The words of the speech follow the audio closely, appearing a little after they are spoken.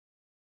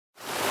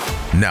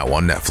Now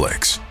on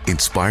Netflix.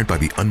 Inspired by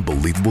the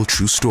unbelievable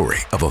true story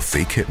of a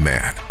fake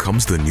hitman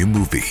comes the new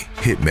movie,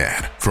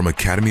 Hitman, from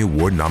Academy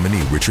Award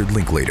nominee Richard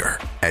Linklater.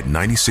 At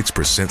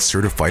 96%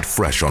 certified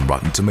fresh on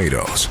Rotten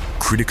Tomatoes,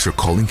 critics are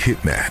calling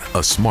Hitman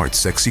a smart,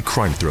 sexy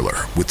crime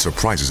thriller with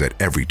surprises at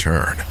every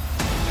turn.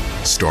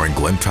 Starring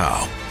Glenn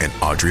Powell and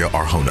Adria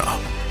Arjona,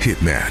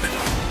 Hitman.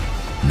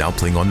 Now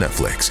playing on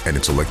Netflix and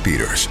in select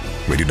theaters.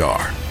 Rated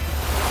R.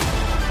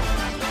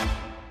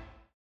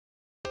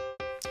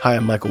 Hi,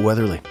 I'm Michael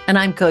Weatherly. And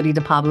I'm Cody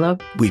DePablo.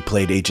 We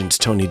played agents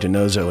Tony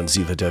DiNozzo and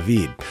Ziva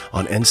David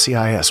on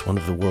NCIS, one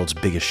of the world's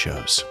biggest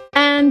shows.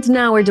 And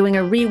now we're doing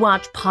a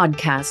rewatch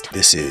podcast.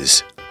 This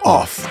is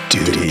Off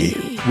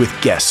Duty with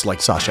guests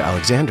like Sasha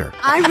Alexander.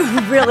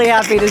 I'm really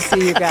happy to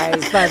see you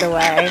guys, by the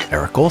way.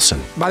 Eric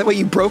Olson. By the way,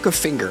 you broke a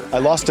finger. I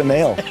lost a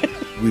nail.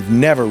 We've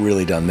never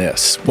really done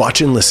this.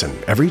 Watch and listen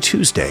every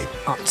Tuesday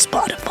on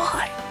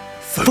Spotify.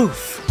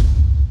 Foof.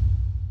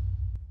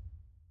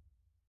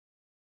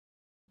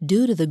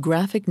 Due to the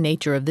graphic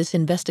nature of this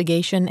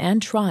investigation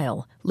and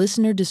trial,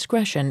 listener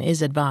discretion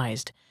is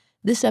advised.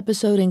 This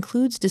episode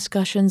includes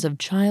discussions of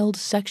child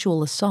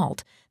sexual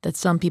assault that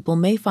some people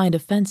may find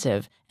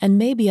offensive and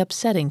may be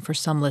upsetting for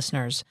some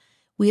listeners.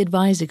 We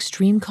advise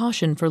extreme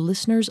caution for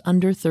listeners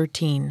under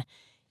 13.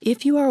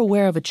 If you are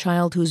aware of a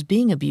child who's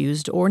being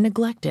abused or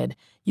neglected,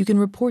 you can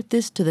report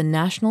this to the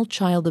National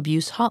Child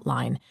Abuse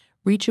Hotline,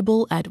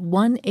 reachable at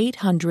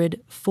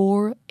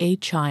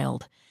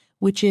 1-800-4-A-CHILD,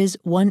 which is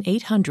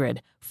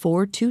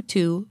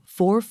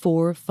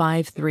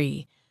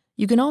 1-800-422-4453.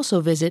 You can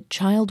also visit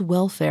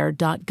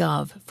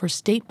childwelfare.gov for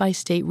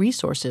state-by-state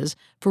resources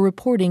for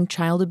reporting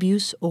child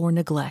abuse or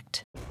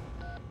neglect.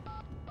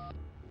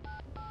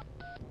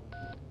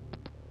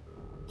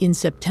 In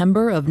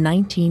September of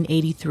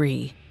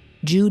 1983,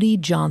 Judy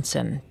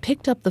Johnson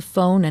picked up the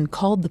phone and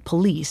called the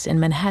police in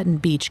Manhattan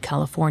Beach,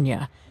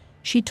 California.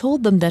 She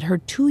told them that her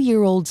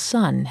 2-year-old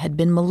son had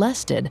been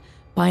molested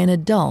by an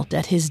adult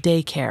at his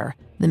daycare,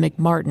 the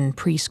McMartin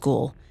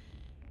Preschool.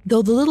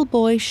 Though the little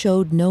boy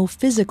showed no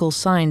physical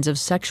signs of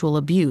sexual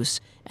abuse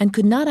and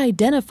could not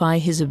identify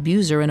his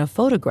abuser in a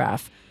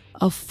photograph,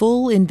 a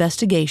full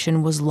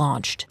investigation was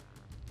launched.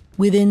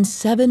 Within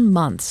 7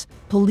 months,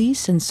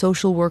 police and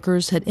social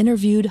workers had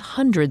interviewed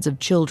hundreds of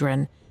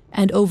children,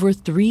 and over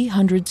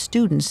 300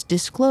 students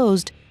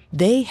disclosed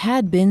they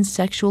had been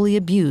sexually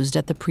abused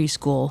at the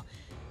preschool.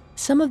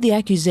 Some of the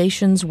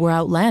accusations were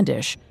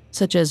outlandish,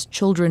 such as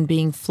children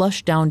being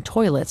flushed down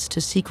toilets to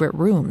secret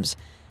rooms.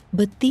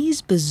 But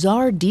these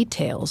bizarre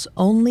details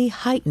only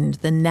heightened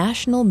the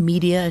national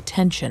media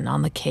attention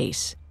on the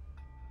case.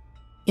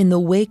 In the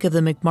wake of the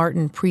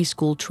McMartin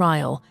Preschool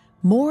trial,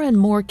 more and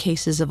more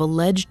cases of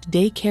alleged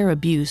daycare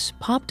abuse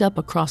popped up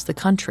across the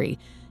country,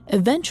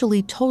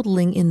 eventually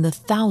totaling in the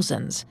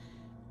thousands.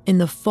 In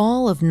the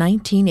fall of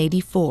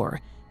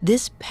 1984,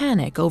 this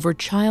panic over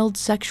child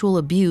sexual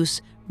abuse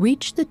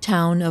reached the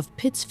town of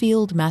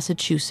Pittsfield,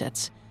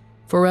 Massachusetts,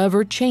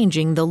 forever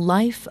changing the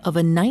life of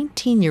a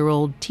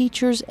 19-year-old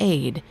teacher's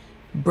aide,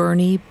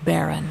 Bernie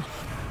Baran.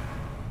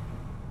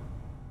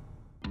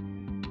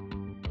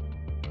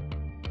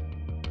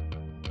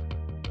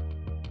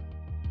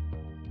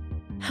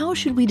 How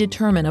should we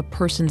determine a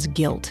person's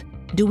guilt?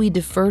 Do we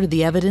defer to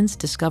the evidence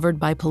discovered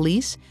by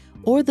police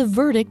or the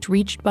verdict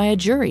reached by a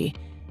jury?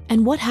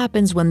 And what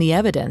happens when the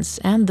evidence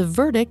and the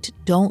verdict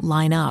don't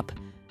line up?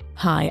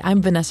 Hi,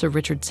 I'm Vanessa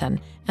Richardson,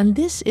 and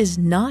this is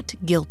Not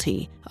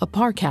Guilty, a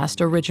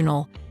Parcast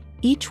Original.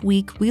 Each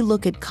week, we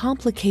look at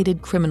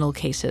complicated criminal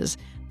cases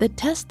that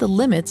test the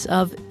limits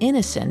of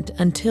innocent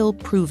until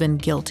proven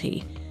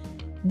guilty.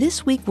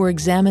 This week, we're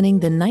examining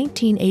the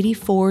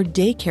 1984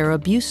 daycare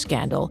abuse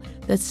scandal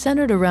that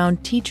centered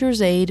around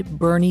teacher's aide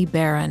Bernie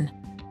Baran.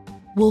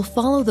 We'll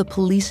follow the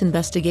police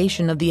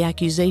investigation of the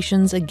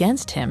accusations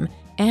against him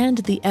and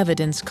the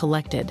evidence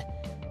collected.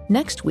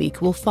 Next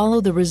week, we'll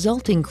follow the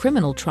resulting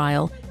criminal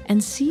trial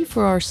and see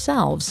for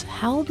ourselves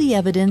how the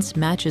evidence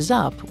matches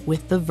up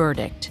with the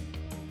verdict.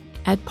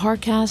 At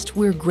Parcast,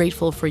 we're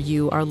grateful for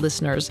you, our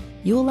listeners.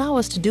 You allow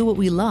us to do what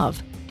we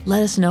love.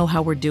 Let us know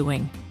how we're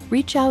doing.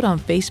 Reach out on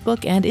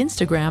Facebook and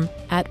Instagram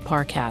at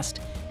Parcast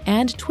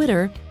and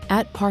Twitter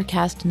at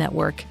Parcast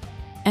Network.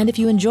 And if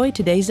you enjoyed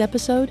today's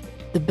episode,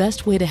 the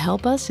best way to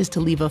help us is to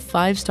leave a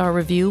 5-star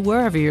review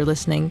wherever you're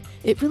listening.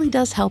 It really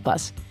does help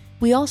us.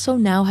 We also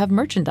now have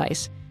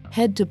merchandise.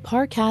 Head to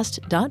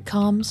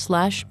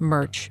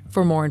parcast.com/merch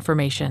for more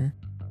information.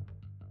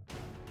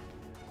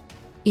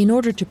 In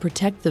order to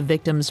protect the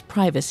victim's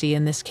privacy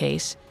in this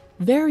case,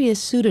 various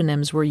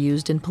pseudonyms were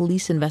used in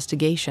police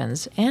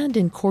investigations and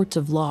in courts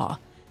of law.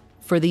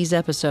 For these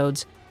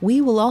episodes, we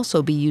will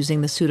also be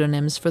using the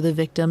pseudonyms for the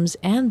victims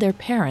and their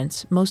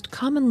parents most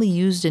commonly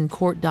used in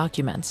court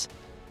documents.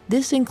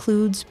 This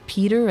includes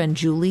Peter and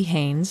Julie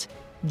Haynes,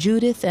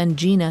 Judith and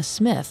Gina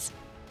Smith,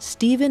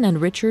 Stephen and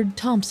Richard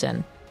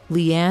Thompson,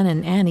 Leanne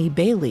and Annie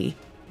Bailey,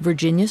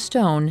 Virginia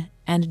Stone,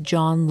 and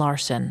John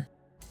Larson.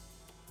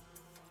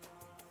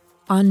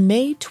 On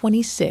May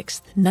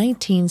 26,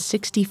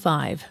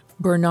 1965,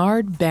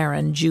 Bernard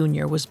Baran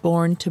Jr. was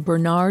born to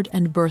Bernard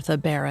and Bertha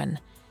Baran.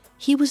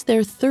 He was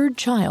their third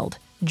child,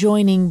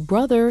 joining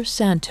brother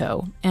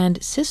Santo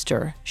and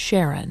sister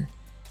Sharon.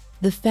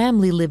 The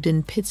family lived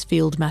in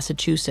Pittsfield,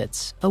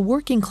 Massachusetts, a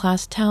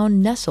working-class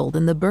town nestled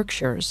in the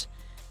Berkshires.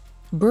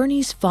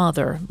 Bernie's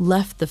father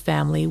left the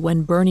family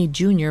when Bernie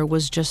Jr.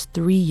 was just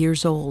 3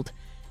 years old.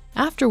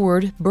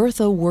 Afterward,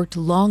 Bertha worked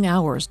long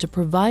hours to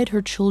provide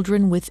her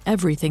children with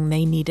everything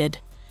they needed.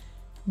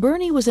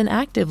 Bernie was an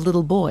active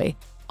little boy,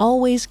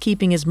 always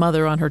keeping his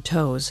mother on her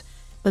toes,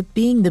 but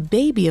being the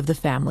baby of the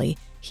family,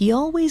 he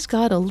always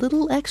got a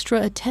little extra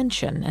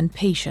attention and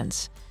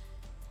patience.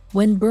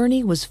 When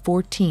Bernie was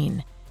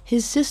 14,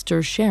 his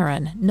sister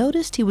Sharon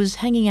noticed he was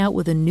hanging out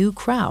with a new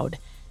crowd.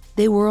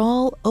 They were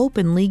all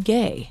openly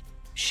gay.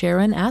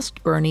 Sharon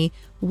asked Bernie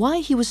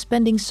why he was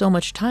spending so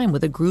much time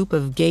with a group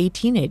of gay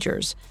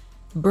teenagers.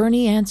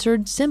 Bernie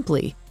answered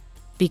simply,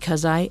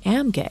 "Because I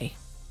am gay."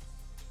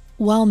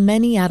 While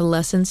many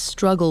adolescents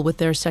struggle with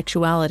their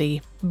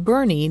sexuality,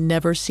 Bernie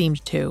never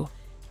seemed to.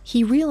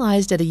 He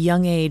realized at a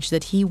young age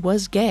that he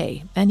was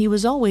gay, and he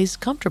was always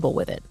comfortable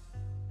with it.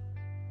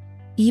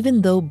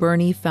 Even though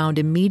Bernie found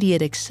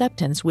immediate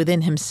acceptance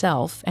within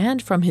himself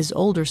and from his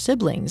older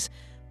siblings,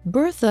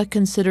 Bertha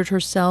considered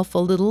herself a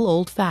little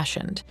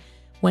old-fashioned.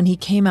 When he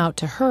came out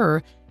to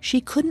her,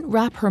 she couldn't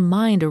wrap her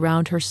mind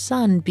around her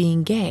son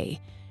being gay.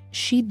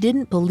 She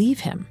didn't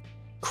believe him.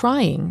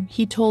 Crying,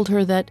 he told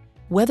her that,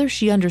 whether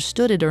she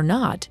understood it or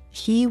not,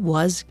 he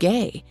was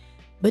gay.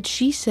 But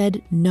she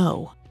said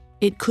no,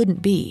 it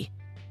couldn't be.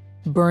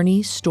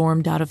 Bernie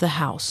stormed out of the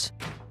house.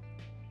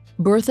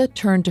 Bertha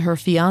turned to her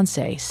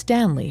fiancé,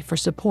 Stanley, for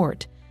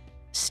support.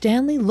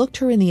 Stanley looked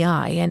her in the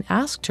eye and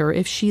asked her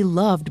if she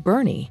loved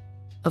Bernie.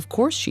 Of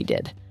course she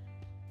did.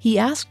 He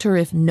asked her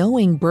if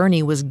knowing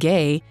Bernie was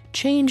gay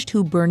changed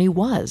who Bernie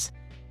was.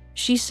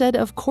 She said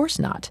of course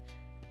not.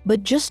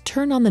 But just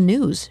turn on the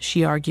news,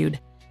 she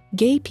argued.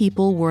 Gay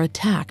people were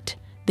attacked.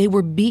 They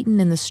were beaten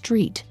in the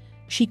street.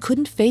 She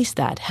couldn't face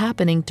that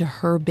happening to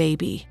her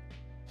baby.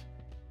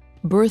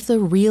 Bertha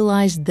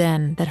realized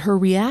then that her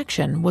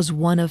reaction was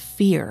one of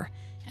fear,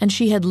 and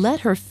she had let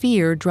her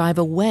fear drive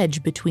a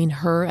wedge between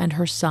her and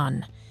her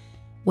son.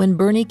 When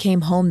Bernie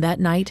came home that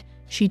night,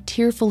 she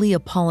tearfully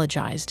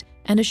apologized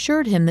and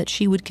assured him that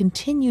she would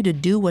continue to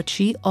do what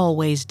she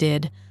always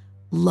did,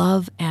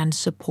 love and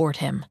support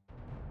him.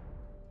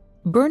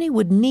 Bernie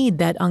would need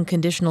that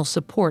unconditional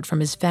support from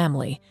his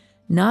family.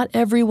 Not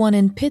everyone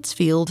in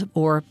Pittsfield,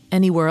 or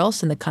anywhere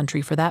else in the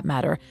country for that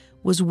matter,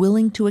 was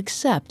willing to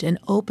accept an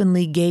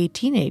openly gay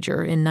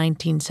teenager in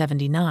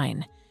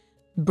 1979.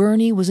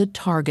 Bernie was a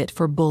target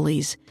for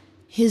bullies.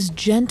 His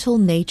gentle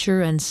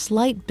nature and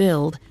slight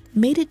build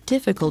made it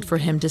difficult for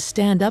him to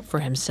stand up for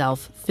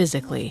himself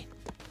physically.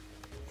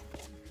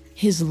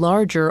 His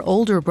larger,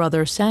 older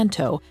brother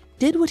Santo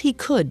did what he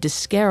could to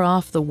scare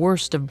off the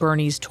worst of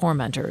Bernie's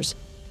tormentors,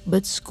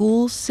 but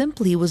school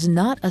simply was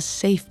not a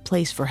safe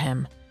place for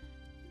him.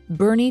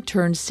 Bernie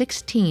turned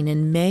 16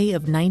 in May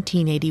of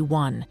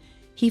 1981.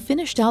 He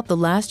finished out the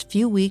last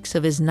few weeks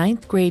of his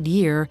 9th grade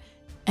year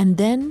and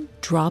then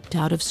dropped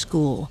out of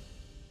school.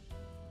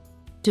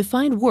 To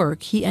find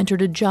work, he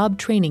entered a job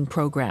training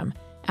program.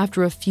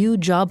 After a few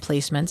job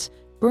placements,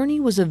 Bernie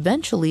was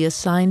eventually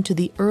assigned to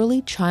the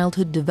Early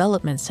Childhood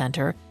Development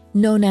Center,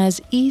 known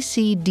as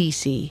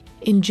ECDC,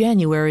 in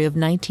January of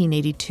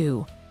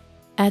 1982.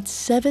 At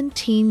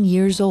 17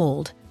 years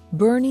old,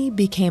 Bernie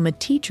became a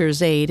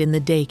teacher's aide in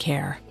the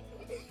daycare.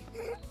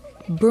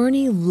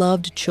 Bernie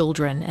loved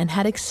children and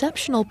had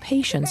exceptional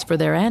patience for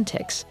their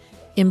antics.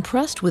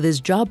 Impressed with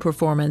his job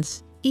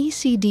performance,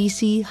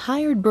 ECDC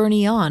hired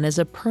Bernie on as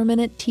a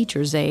permanent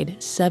teacher's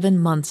aide 7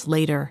 months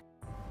later.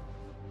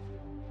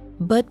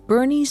 But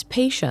Bernie's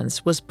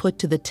patience was put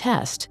to the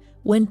test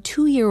when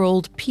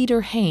 2-year-old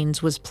Peter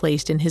Haynes was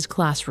placed in his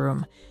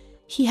classroom.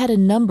 He had a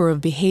number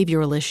of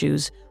behavioral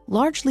issues,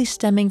 largely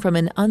stemming from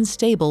an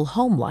unstable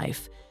home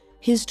life.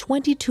 His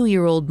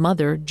 22-year-old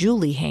mother,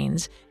 Julie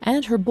Haynes,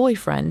 and her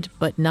boyfriend,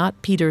 but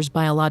not Peter's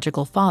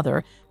biological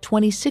father,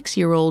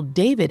 26-year-old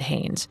David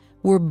Haynes,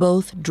 were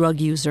both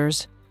drug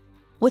users.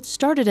 What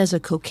started as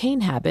a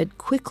cocaine habit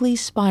quickly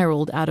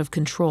spiraled out of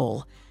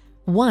control.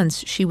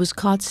 Once, she was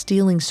caught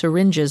stealing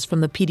syringes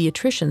from the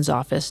pediatrician's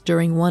office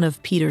during one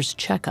of Peter's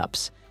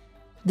checkups.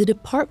 The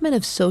Department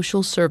of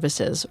Social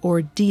Services,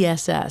 or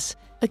DSS,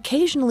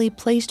 occasionally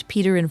placed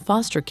Peter in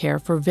foster care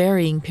for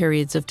varying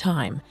periods of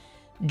time.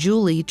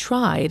 Julie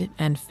tried,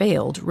 and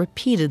failed,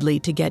 repeatedly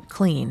to get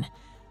clean.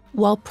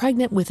 While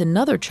pregnant with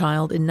another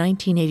child in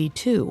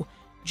 1982,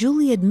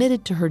 Julie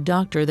admitted to her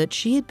doctor that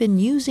she had been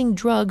using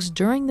drugs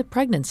during the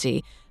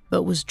pregnancy,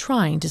 but was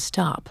trying to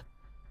stop.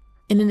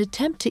 In an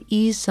attempt to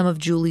ease some of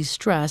Julie's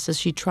stress as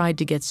she tried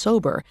to get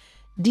sober,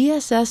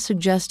 DSS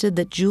suggested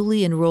that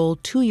Julie enroll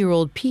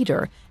 2-year-old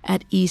Peter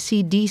at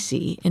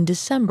ECDC in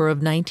December of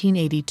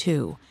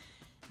 1982.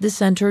 The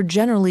center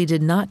generally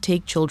did not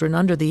take children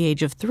under the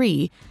age of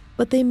 3,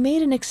 but they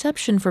made an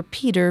exception for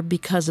Peter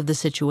because of the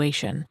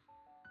situation.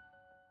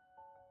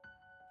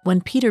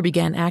 When Peter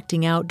began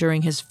acting out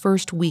during his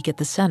first week at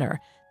the center,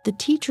 The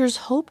teachers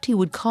hoped he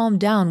would calm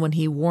down when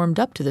he warmed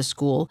up to the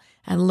school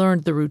and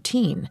learned the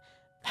routine.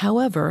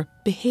 However,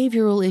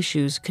 behavioral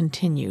issues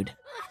continued.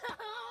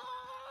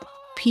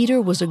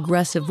 Peter was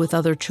aggressive with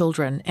other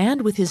children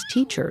and with his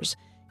teachers.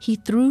 He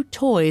threw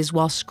toys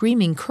while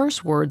screaming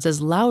curse words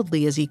as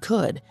loudly as he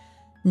could.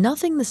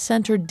 Nothing the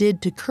center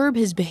did to curb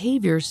his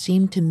behavior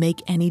seemed to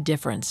make any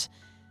difference.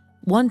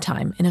 One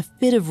time, in a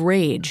fit of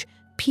rage,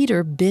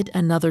 Peter bit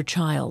another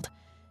child.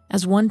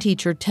 As one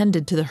teacher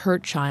tended to the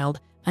hurt child,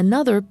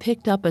 another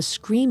picked up a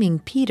screaming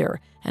Peter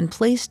and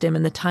placed him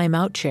in the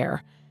timeout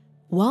chair.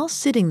 While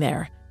sitting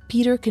there,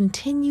 Peter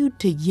continued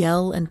to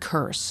yell and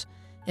curse.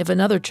 If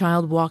another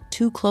child walked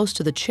too close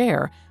to the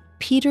chair,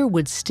 Peter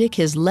would stick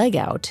his leg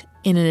out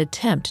in an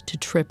attempt to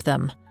trip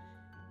them.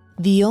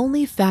 The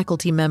only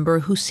faculty member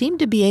who seemed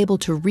to be able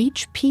to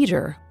reach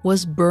Peter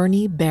was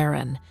Bernie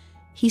Baran.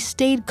 He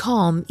stayed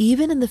calm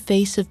even in the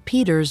face of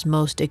Peter's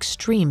most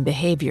extreme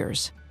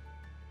behaviors.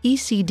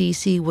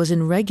 ECDC was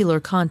in regular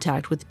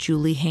contact with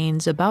Julie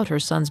Haynes about her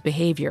son's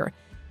behavior,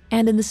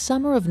 and in the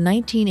summer of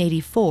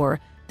 1984,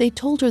 they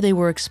told her they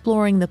were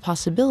exploring the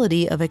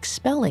possibility of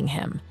expelling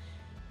him.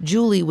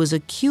 Julie was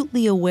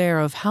acutely aware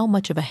of how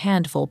much of a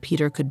handful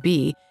Peter could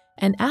be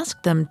and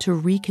asked them to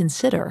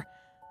reconsider.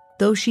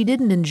 Though she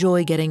didn't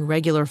enjoy getting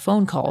regular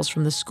phone calls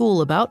from the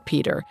school about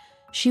Peter,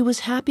 she was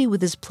happy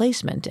with his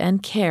placement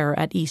and care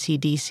at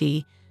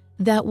ECDC.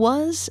 That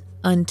was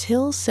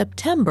until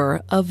September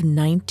of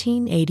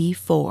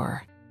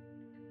 1984.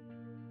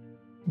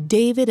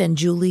 David and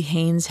Julie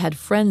Haynes had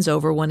friends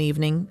over one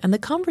evening, and the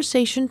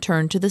conversation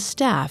turned to the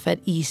staff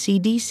at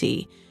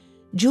ECDC.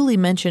 Julie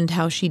mentioned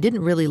how she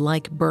didn't really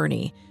like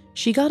Bernie.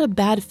 She got a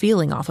bad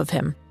feeling off of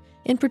him.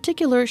 In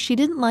particular, she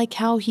didn't like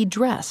how he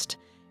dressed.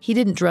 He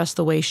didn't dress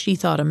the way she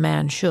thought a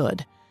man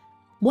should.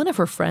 One of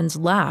her friends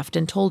laughed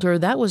and told her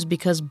that was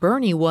because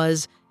Bernie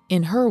was,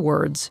 in her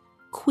words,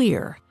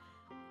 queer.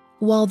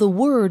 While the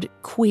word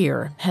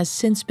queer has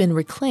since been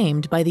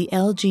reclaimed by the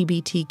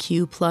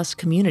LGBTQ+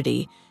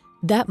 community,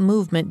 that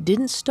movement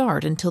didn't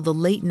start until the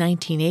late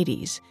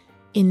 1980s.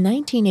 In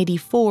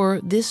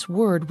 1984, this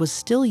word was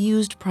still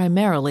used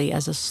primarily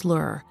as a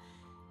slur.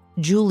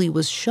 Julie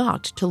was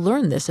shocked to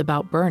learn this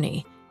about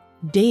Bernie.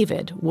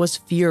 David was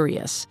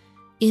furious.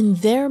 In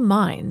their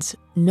minds,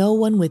 no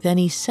one with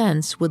any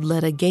sense would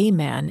let a gay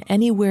man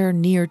anywhere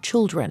near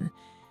children.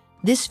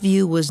 This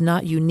view was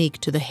not unique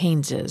to the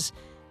Hayneses.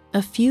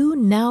 A few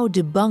now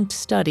debunked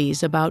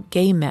studies about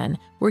gay men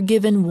were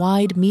given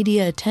wide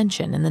media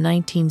attention in the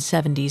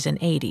 1970s and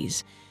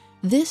 80s.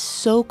 This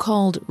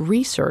so-called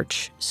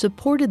research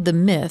supported the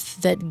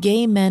myth that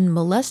gay men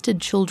molested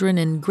children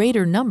in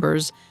greater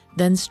numbers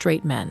than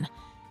straight men.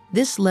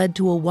 This led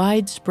to a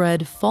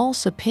widespread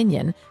false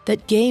opinion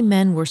that gay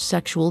men were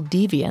sexual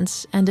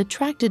deviants and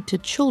attracted to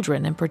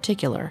children in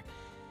particular.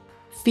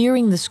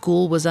 Fearing the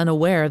school was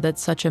unaware that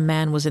such a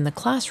man was in the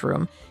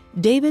classroom,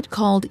 David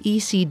called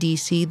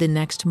ECDC the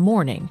next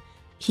morning.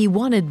 He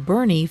wanted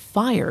Bernie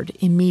fired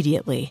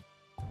immediately.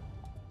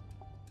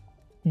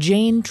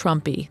 Jane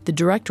Trumpy, the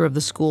director of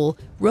the school,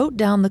 wrote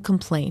down the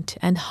complaint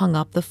and hung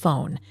up the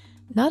phone,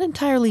 not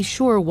entirely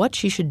sure what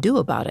she should do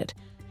about it.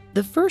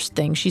 The first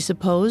thing she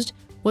supposed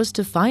was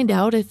to find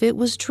out if it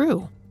was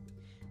true.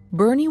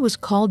 Bernie was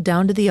called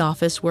down to the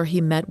office where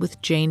he met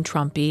with Jane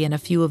Trumpy and a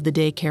few of the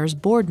daycare's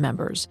board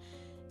members.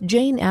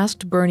 Jane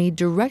asked Bernie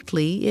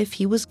directly if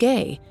he was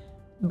gay.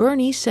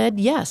 Bernie said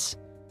yes.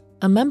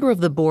 A member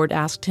of the board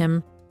asked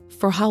him,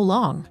 "For how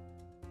long?"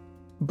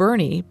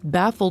 Bernie,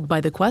 baffled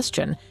by the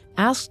question,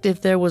 asked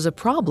if there was a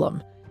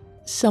problem.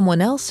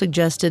 Someone else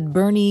suggested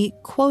Bernie,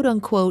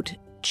 quote-unquote,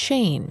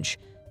 change,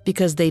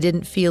 because they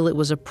didn't feel it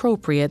was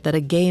appropriate that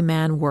a gay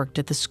man worked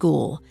at the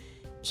school.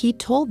 He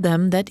told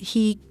them that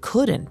he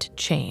couldn't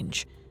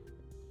change.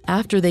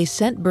 After they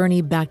sent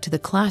Bernie back to the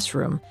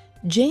classroom,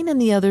 Jane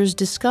and the others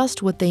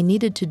discussed what they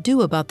needed to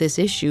do about this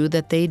issue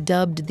that they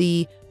dubbed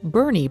the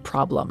Bernie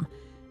problem,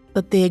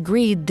 but they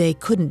agreed they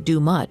couldn't do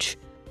much.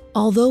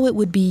 Although it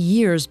would be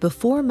years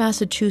before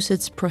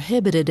Massachusetts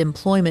prohibited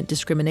employment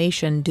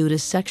discrimination due to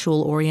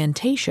sexual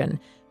orientation,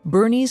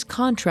 Bernie's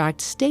contract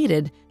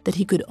stated that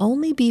he could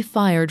only be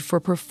fired for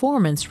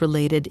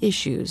performance-related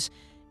issues,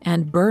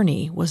 and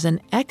Bernie was an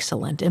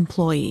excellent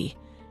employee.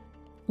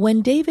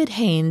 When David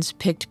Haynes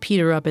picked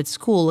Peter up at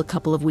school a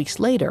couple of weeks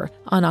later,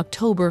 on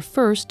October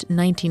 1st,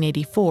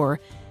 1984,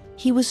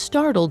 he was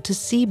startled to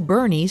see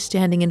Bernie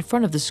standing in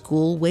front of the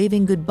school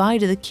waving goodbye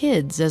to the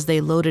kids as they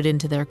loaded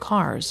into their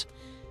cars.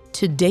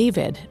 To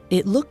David,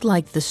 it looked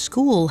like the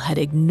school had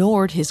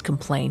ignored his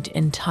complaint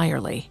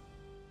entirely.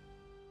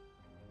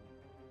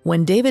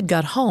 When David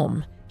got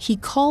home, he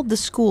called the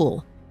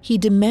school. He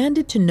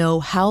demanded to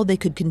know how they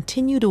could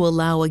continue to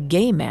allow a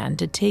gay man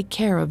to take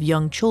care of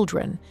young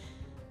children.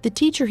 The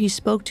teacher he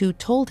spoke to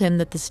told him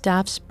that the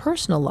staff's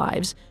personal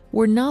lives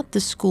were not the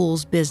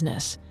school's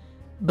business.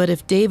 But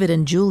if David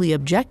and Julie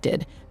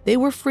objected, they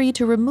were free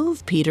to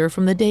remove Peter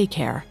from the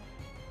daycare.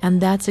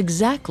 And that's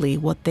exactly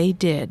what they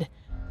did.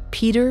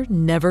 Peter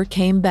never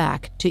came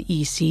back to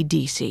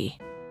ECDC.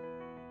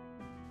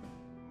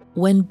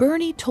 When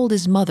Bernie told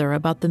his mother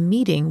about the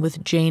meeting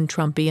with Jane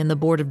Trumpy and the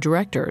board of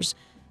directors,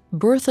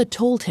 Bertha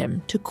told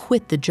him to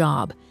quit the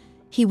job.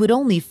 He would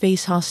only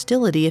face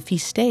hostility if he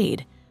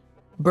stayed.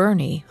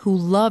 Bernie, who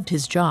loved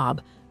his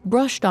job,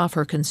 brushed off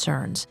her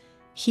concerns.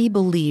 He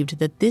believed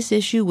that this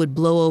issue would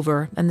blow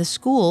over and the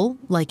school,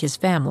 like his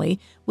family,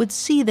 would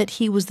see that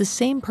he was the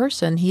same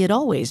person he had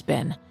always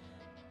been.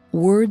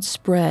 Word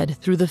spread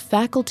through the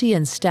faculty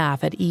and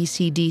staff at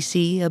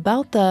ECDC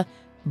about the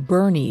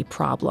Bernie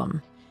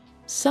problem.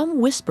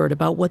 Some whispered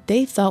about what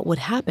they thought would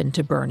happen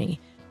to Bernie.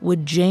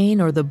 Would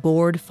Jane or the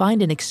board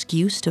find an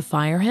excuse to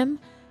fire him?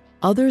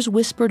 Others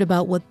whispered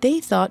about what they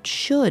thought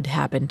should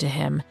happen to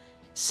him.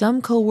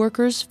 Some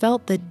co-workers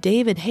felt that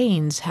David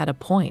Haynes had a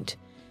point.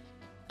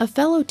 A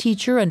fellow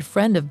teacher and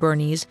friend of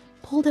Bernie's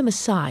pulled him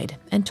aside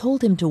and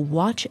told him to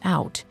watch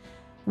out.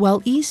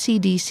 While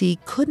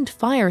ECDC couldn't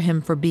fire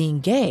him for being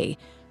gay,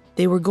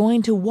 they were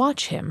going to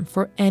watch him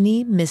for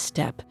any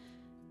misstep.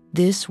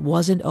 This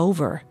wasn't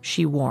over,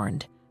 she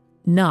warned.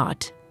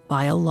 Not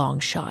by a long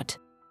shot.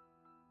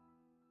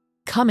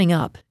 Coming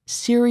up,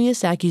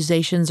 serious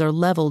accusations are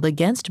leveled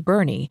against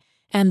Bernie,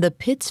 and the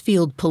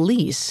Pittsfield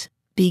police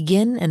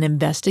begin an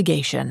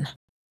investigation.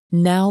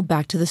 Now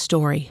back to the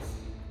story.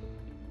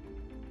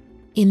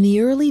 In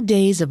the early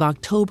days of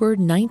October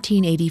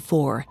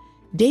 1984,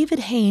 David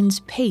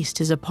Haynes paced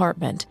his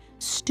apartment,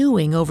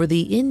 stewing over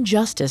the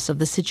injustice of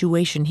the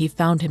situation he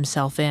found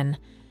himself in.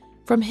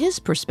 From his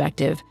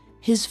perspective,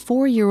 his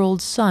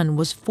 4-year-old son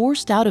was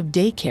forced out of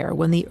daycare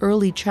when the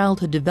Early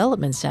Childhood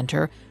Development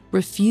Center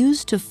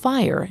refused to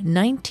fire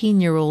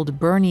 19-year-old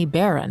Bernie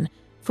Baran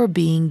for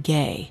being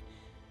gay.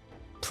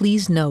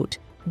 Please note,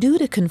 due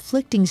to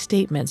conflicting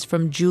statements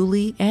from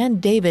Julie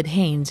and David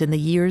Haynes in the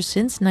years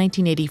since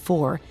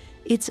 1984,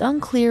 it's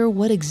unclear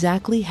what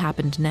exactly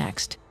happened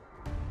next.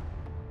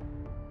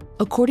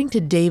 According to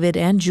David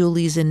and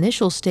Julie's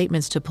initial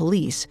statements to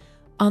police,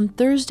 on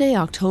Thursday,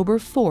 October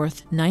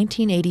 4th,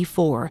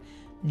 1984,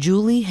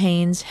 Julie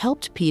Haynes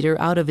helped Peter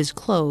out of his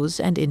clothes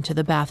and into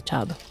the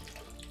bathtub.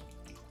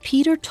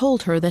 Peter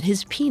told her that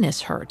his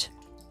penis hurt,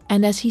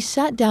 and as he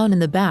sat down in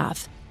the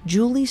bath,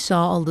 Julie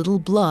saw a little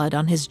blood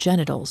on his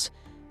genitals.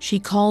 She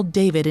called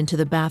David into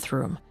the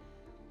bathroom.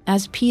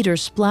 As Peter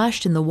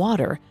splashed in the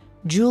water,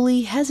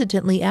 Julie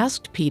hesitantly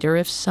asked Peter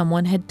if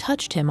someone had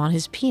touched him on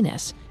his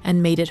penis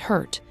and made it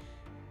hurt.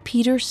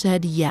 Peter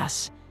said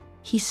yes.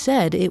 He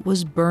said it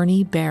was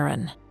Bernie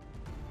Baran.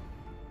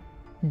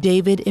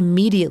 David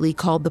immediately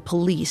called the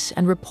police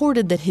and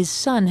reported that his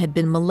son had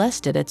been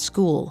molested at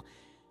school.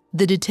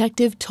 The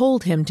detective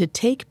told him to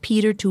take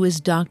Peter to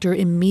his doctor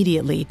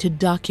immediately to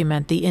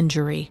document the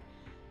injury.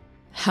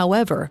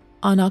 However,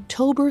 on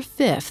October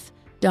 5th,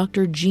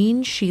 Dr.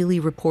 Jean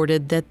Sheely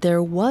reported that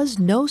there was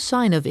no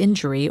sign of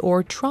injury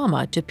or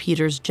trauma to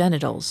Peter's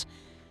genitals.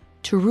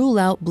 To rule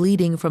out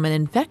bleeding from an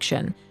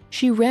infection,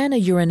 she ran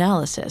a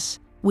urinalysis,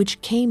 which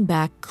came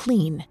back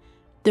clean.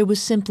 There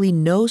was simply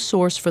no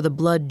source for the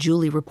blood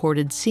Julie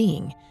reported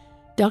seeing.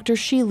 Dr.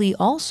 Sheely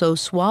also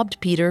swabbed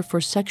Peter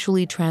for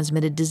sexually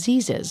transmitted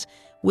diseases,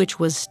 which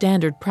was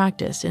standard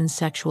practice in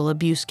sexual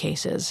abuse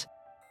cases.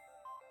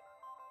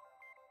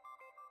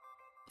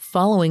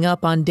 Following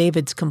up on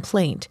David's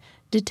complaint,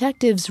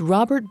 detectives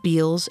Robert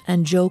Beals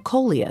and Joe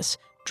Coleus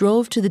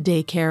drove to the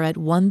daycare at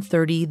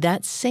 1:30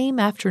 that same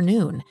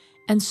afternoon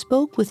and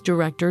spoke with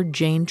director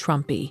Jane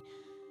Trumpy.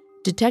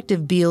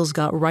 Detective Beals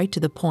got right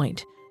to the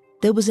point.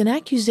 There was an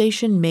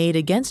accusation made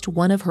against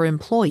one of her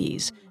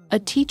employees, a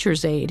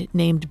teacher's aide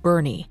named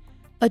Bernie.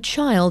 A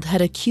child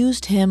had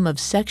accused him of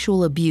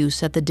sexual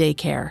abuse at the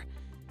daycare.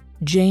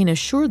 Jane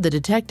assured the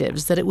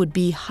detectives that it would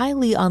be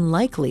highly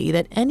unlikely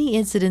that any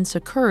incidents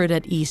occurred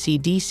at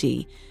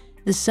ECDC.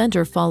 The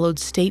center followed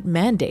state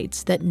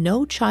mandates that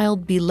no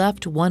child be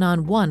left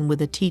one-on-one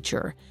with a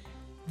teacher.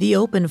 The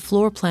open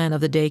floor plan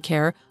of the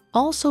daycare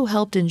also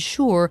helped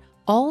ensure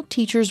all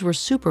teachers were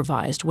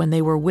supervised when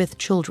they were with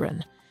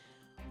children.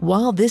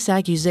 While this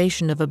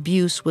accusation of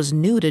abuse was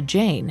new to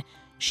Jane,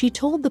 she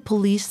told the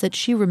police that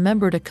she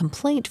remembered a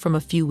complaint from a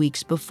few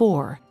weeks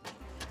before.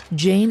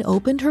 Jane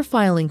opened her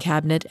filing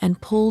cabinet and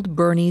pulled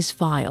Bernie's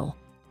file.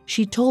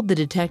 She told the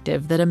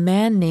detective that a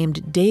man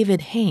named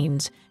David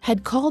Haynes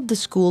had called the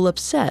school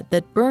upset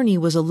that Bernie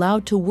was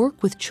allowed to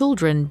work with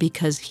children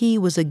because he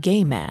was a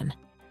gay man.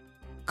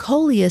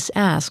 Coleus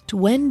asked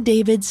when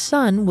David's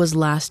son was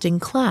last in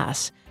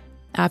class.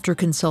 After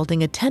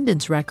consulting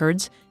attendance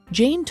records,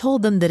 Jane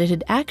told them that it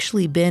had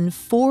actually been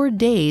 4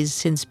 days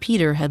since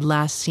Peter had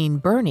last seen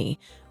Bernie,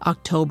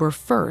 October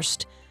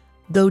 1st,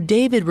 though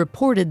David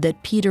reported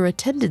that Peter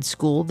attended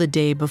school the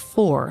day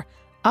before,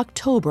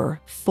 October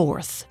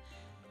 4th.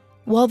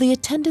 While the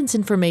attendance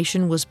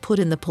information was put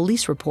in the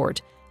police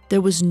report,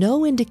 there was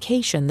no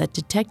indication that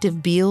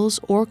Detective Beals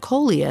or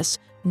Coleus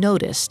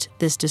noticed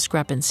this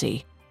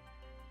discrepancy.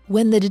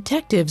 When the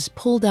detectives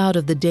pulled out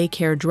of the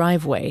daycare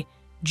driveway,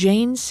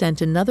 Jane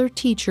sent another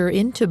teacher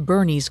into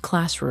Bernie's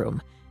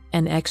classroom,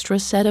 an extra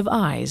set of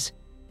eyes,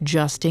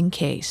 just in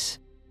case.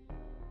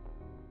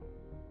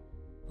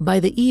 By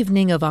the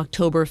evening of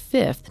October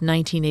 5th,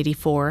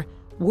 1984,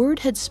 word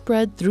had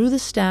spread through the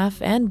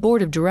staff and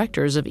board of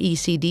directors of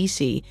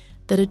ECDC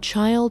that a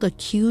child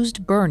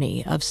accused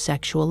Bernie of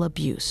sexual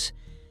abuse.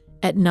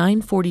 At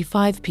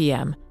 9:45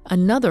 p.m.,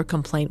 another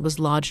complaint was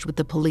lodged with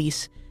the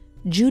police.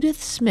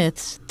 Judith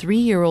Smith's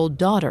 3-year-old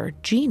daughter,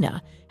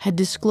 Gina, had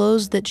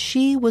disclosed that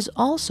she was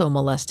also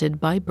molested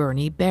by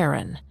Bernie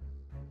Baran.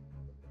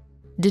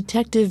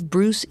 Detective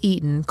Bruce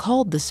Eaton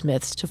called the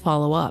Smiths to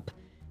follow up.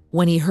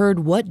 When he heard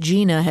what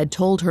Gina had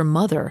told her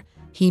mother,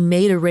 he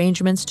made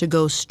arrangements to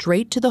go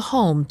straight to the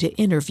home to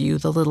interview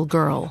the little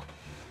girl.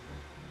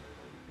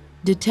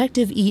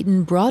 Detective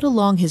Eaton brought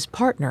along his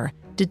partner,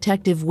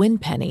 Detective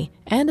Winpenny,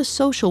 and a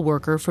social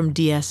worker from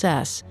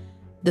DSS.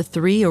 The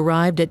three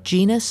arrived at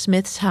Gina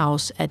Smith's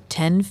house at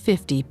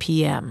 10:50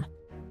 p.m.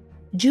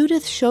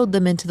 Judith showed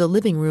them into the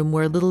living room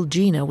where little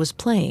Gina was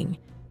playing.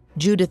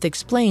 Judith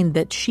explained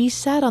that she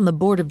sat on the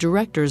board of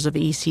directors of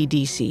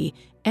ECDC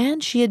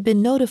and she had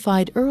been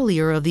notified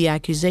earlier of the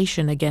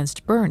accusation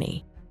against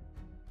Bernie.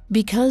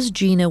 Because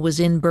Gina was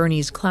in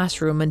Bernie's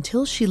classroom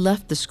until she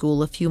left the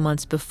school a few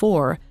months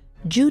before,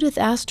 Judith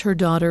asked her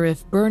daughter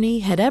if Bernie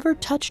had ever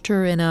touched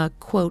her in a,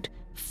 quote,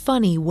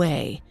 funny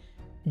way.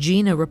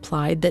 Gina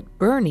replied that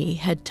Bernie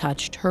had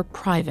touched her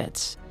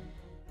privates.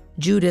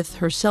 Judith,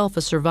 herself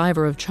a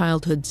survivor of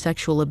childhood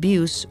sexual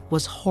abuse,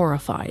 was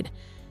horrified.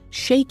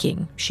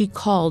 Shaking, she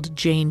called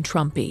Jane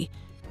Trumpy.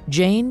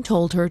 Jane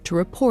told her to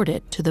report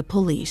it to the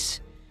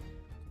police.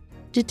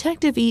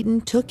 Detective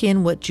Eaton took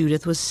in what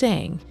Judith was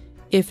saying.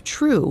 If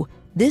true,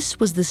 this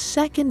was the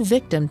second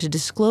victim to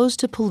disclose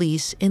to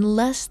police in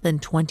less than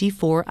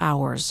 24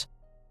 hours.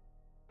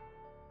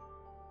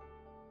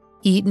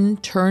 Eaton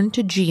turned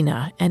to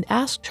Gina and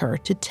asked her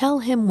to tell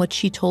him what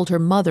she told her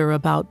mother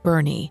about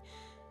Bernie.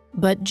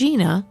 But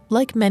Gina,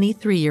 like many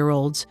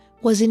 3-year-olds,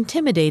 was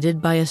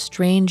intimidated by a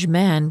strange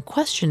man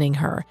questioning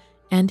her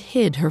and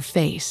hid her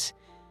face.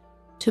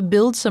 To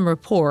build some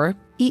rapport,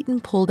 Eaton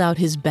pulled out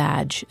his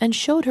badge and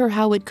showed her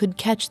how it could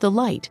catch the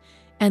light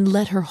and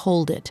let her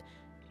hold it.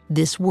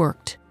 This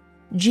worked.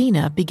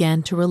 Gina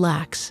began to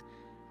relax.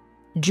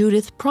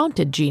 Judith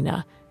prompted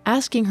Gina,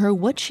 asking her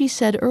what she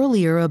said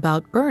earlier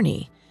about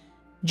Bernie.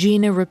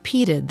 Gina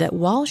repeated that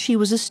while she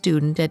was a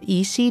student at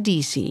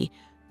ECDC,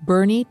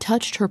 Bernie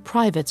touched her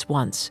privates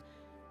once.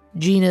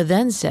 Gina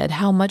then said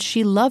how much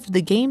she loved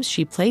the games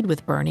she played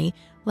with Bernie,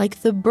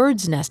 like the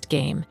bird's nest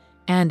game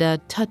and a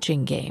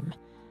touching game.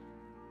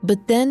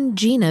 But then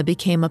Gina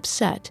became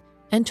upset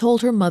and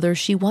told her mother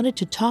she wanted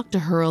to talk to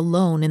her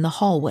alone in the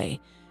hallway.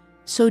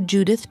 So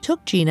Judith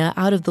took Gina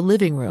out of the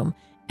living room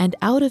and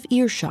out of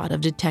earshot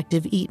of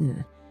Detective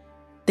Eaton.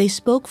 They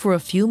spoke for a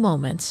few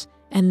moments,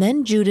 and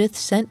then Judith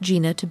sent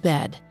Gina to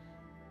bed.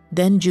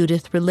 Then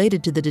Judith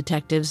related to the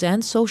detectives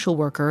and social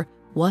worker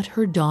what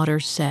her daughter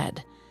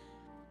said.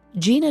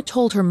 Gina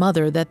told her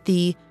mother that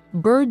the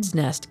bird's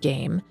nest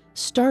game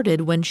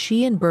started when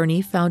she and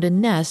Bernie found a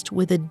nest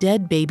with a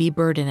dead baby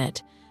bird in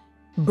it.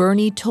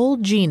 Bernie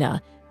told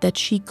Gina that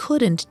she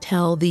couldn't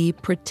tell the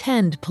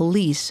pretend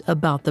police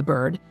about the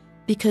bird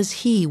because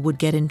he would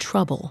get in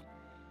trouble.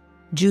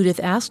 Judith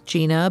asked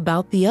Gina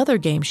about the other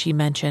game she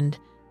mentioned,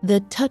 the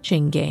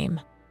touching game.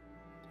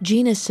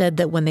 Gina said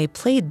that when they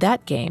played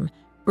that game,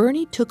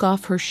 Bernie took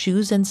off her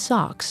shoes and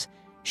socks.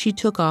 She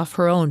took off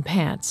her own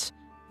pants.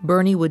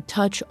 Bernie would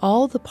touch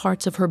all the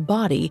parts of her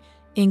body,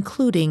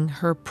 including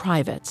her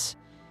privates.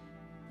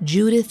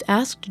 Judith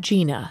asked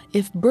Gina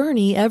if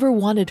Bernie ever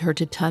wanted her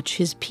to touch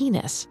his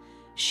penis.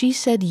 She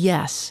said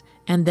yes,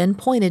 and then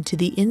pointed to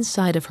the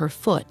inside of her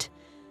foot.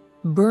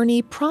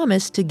 Bernie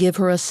promised to give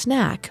her a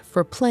snack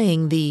for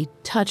playing the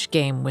touch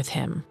game with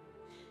him.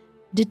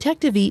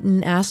 Detective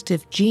Eaton asked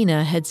if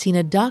Gina had seen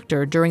a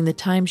doctor during the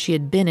time she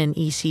had been in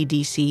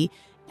ECDC,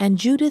 and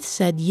Judith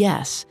said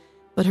yes,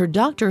 but her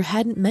doctor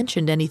hadn't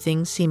mentioned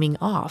anything seeming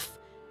off.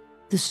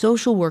 The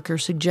social worker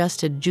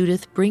suggested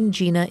Judith bring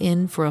Gina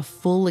in for a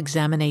full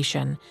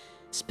examination,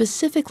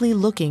 specifically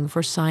looking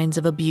for signs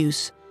of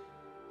abuse.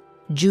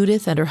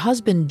 Judith and her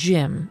husband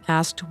Jim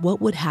asked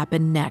what would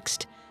happen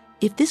next.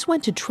 If this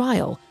went to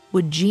trial,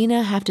 would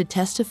Gina have to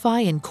testify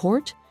in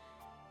court?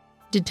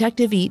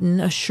 Detective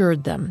Eaton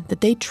assured them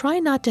that they try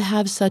not to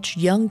have such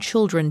young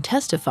children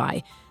testify,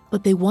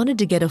 but they wanted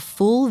to get a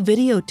full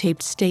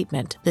videotaped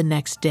statement the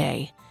next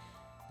day.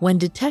 When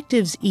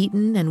detectives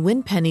Eaton and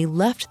Winpenny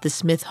left the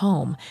Smith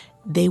home,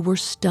 they were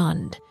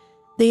stunned.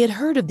 They had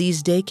heard of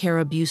these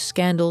daycare abuse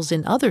scandals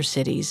in other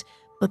cities,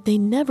 but they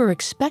never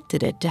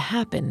expected it to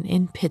happen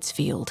in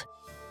Pittsfield.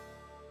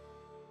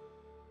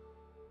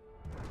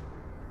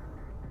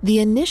 The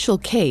initial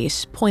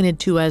case, pointed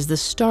to as the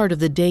start of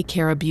the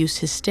daycare abuse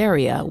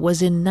hysteria,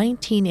 was in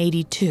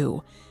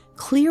 1982,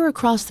 clear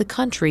across the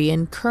country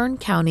in Kern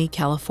County,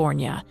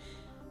 California.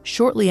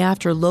 Shortly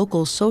after,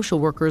 local social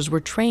workers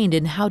were trained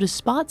in how to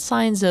spot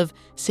signs of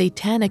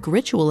satanic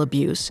ritual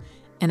abuse,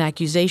 an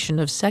accusation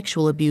of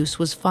sexual abuse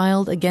was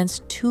filed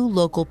against 2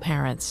 local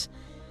parents.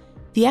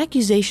 The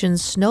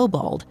accusations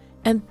snowballed,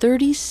 and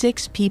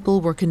 36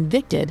 people were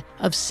convicted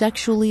of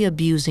sexually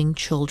abusing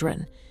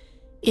children.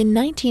 In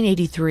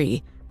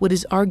 1983, What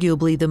is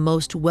arguably the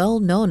most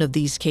well-known of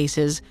these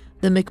cases,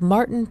 the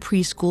McMartin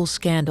Preschool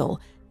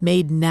scandal,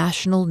 made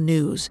national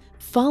news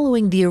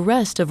following the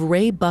arrest of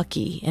Ray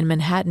Buckey in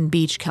Manhattan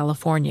Beach,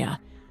 California.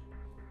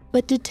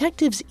 But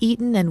Detectives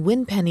Eaton and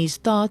Winpenny's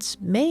thoughts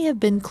may have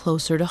been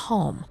closer to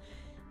home.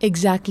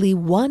 Exactly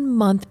 1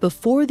 month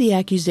before the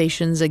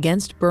accusations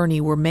against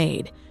Bernie were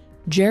made,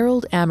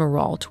 Gerald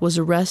Amirault was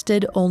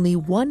arrested only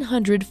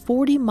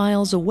 140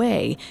 miles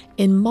away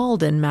in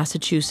Malden,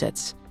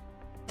 Massachusetts.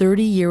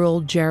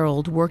 30-year-old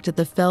Gerald worked at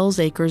the Fells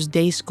Acres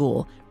Day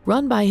School,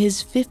 run by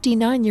his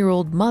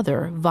 59-year-old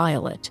mother,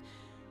 Violet.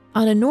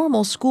 On a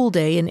normal school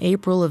day in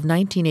April of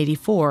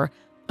 1984,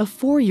 a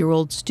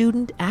 4-year-old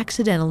student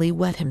accidentally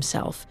wet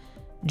himself.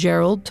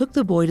 Gerald took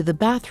the boy to the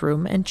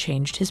bathroom and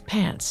changed his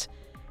pants.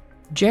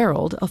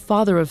 Gerald, a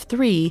father of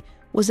 3,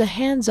 was a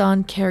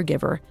hands-on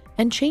caregiver,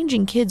 and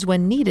changing kids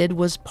when needed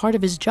was part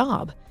of his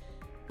job.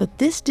 But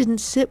this didn't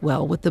sit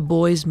well with the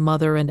boy's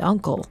mother and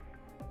uncle.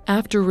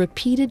 After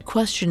repeated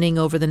questioning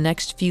over the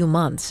next few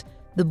months,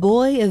 the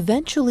boy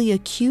eventually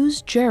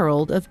accused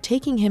Gerald of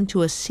taking him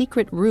to a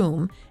secret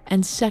room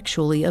and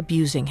sexually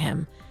abusing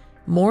him.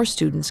 More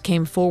students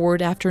came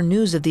forward after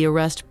news of the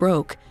arrest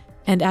broke,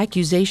 and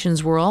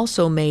accusations were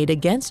also made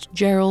against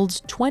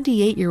Gerald's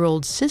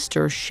 28-year-old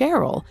sister,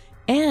 Cheryl,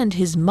 and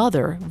his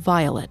mother,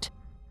 Violet.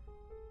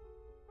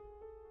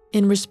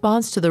 In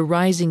response to the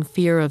rising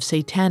fear of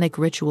satanic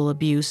ritual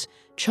abuse,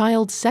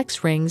 child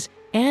sex rings,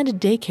 and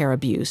daycare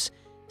abuse,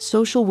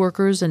 social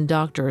workers and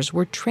doctors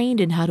were trained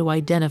in how to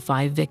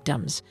identify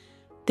victims.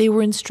 They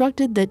were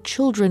instructed that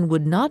children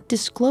would not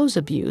disclose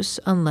abuse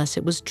unless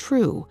it was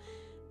true.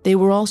 They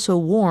were also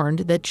warned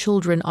that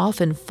children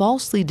often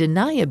falsely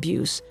deny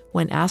abuse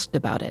when asked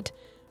about it.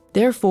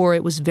 Therefore,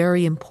 it was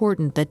very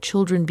important that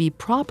children be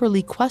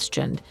properly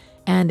questioned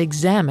and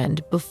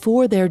examined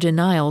before their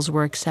denials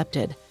were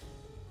accepted.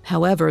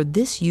 However,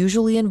 this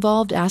usually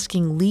involved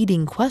asking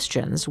leading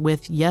questions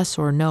with yes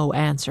or no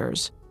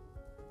answers.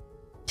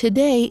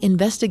 Today,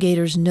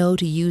 investigators know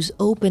to use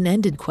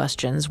open-ended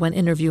questions when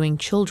interviewing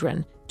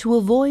children to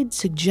avoid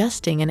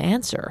suggesting an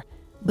answer.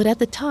 But at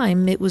the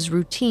time, it was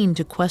routine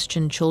to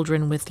question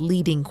children with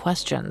leading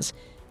questions,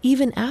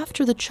 even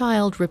after the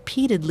child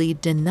repeatedly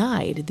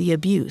denied the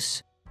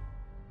abuse.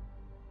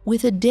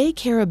 With a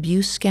daycare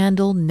abuse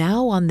scandal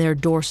now on their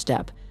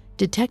doorstep,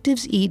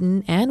 Detectives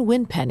Eaton and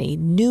Winpenny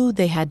knew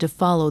they had to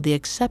follow the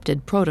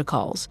accepted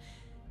protocols.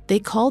 They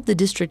called the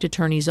district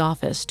attorney's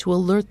office to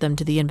alert them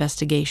to the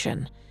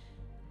investigation.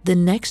 The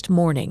next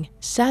morning,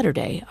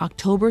 Saturday,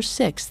 October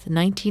 6,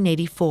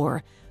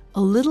 1984,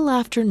 a little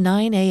after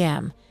 9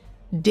 a.m.,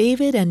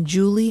 David and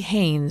Julie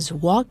Haynes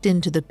walked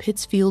into the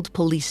Pittsfield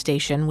police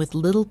station with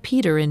little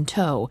Peter in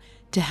tow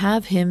to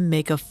have him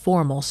make a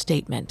formal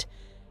statement.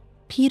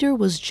 Peter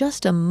was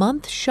just a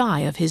month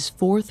shy of his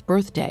 4th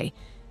birthday,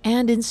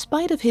 and in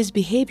spite of his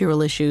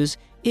behavioral issues,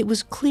 it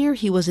was clear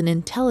he was an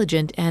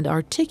intelligent and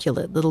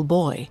articulate little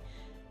boy.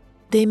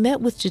 They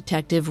met with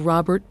Detective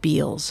Robert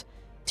Beals.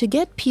 To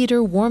get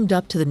Peter warmed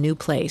up to the new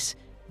place,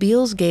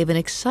 Beals gave an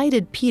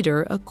excited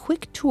Peter a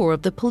quick tour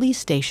of the police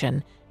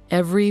station,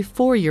 every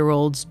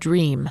 4-year-old's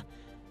dream.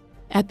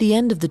 At the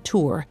end of the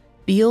tour,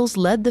 Beals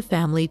led the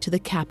family to the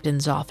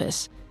captain's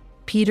office.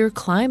 Peter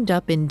climbed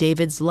up in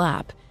David's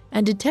lap,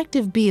 and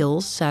Detective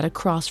Beals sat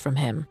across from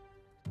him.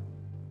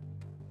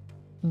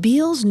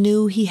 Beals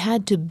knew he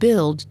had to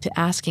build to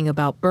asking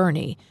about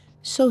Bernie,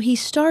 so he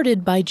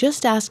started by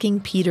just asking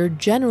Peter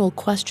general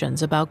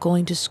questions about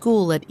going to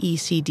school at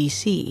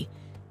ECDC.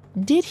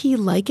 Did he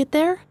like it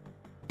there?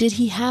 Did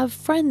he have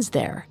friends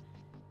there?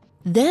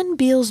 Then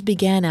Beals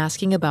began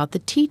asking about the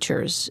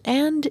teachers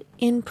and,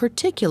 in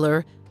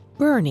particular,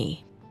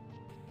 Bernie.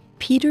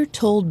 Peter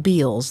told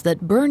Beals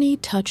that Bernie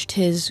touched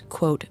his,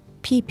 quote,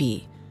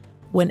 pee-pee.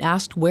 When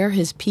asked where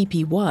his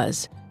pee-pee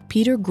was,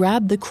 Peter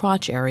grabbed the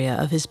crotch area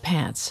of his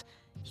pants.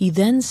 He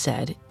then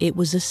said it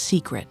was a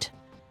secret.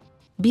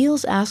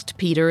 Beals asked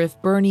Peter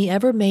if Bernie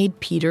ever made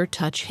Peter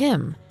touch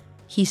him.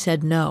 He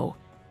said no.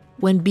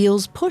 When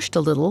Beals pushed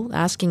a little,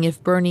 asking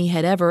if Bernie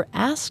had ever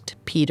asked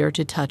Peter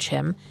to touch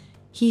him,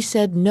 he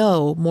said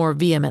no more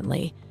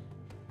vehemently.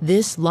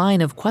 This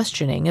line of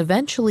questioning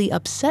eventually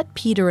upset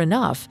Peter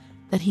enough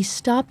that he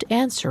stopped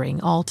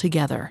answering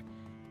altogether.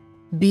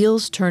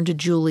 Beals turned to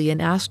Julie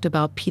and asked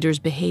about Peter's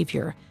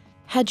behavior.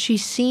 Had she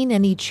seen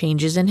any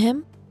changes in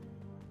him?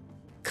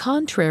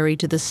 Contrary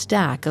to the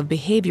stack of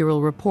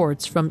behavioral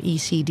reports from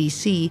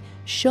ECDC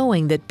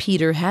showing that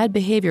Peter had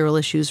behavioral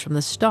issues from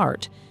the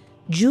start,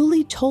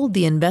 Julie told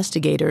the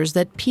investigators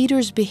that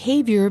Peter's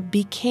behavior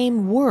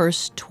became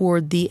worse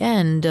toward the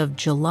end of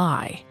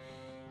July.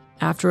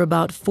 After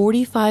about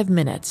 45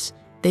 minutes,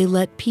 they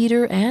let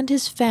Peter and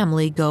his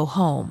family go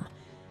home.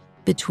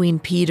 Between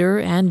Peter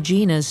and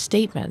Gina's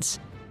statements,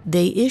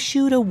 they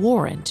issued a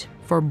warrant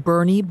for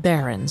Bernie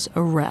Baran's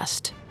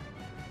arrest.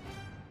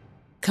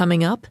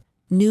 Coming up,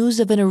 news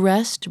of an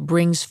arrest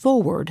brings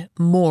forward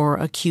more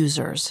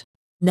accusers.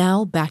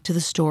 Now back to the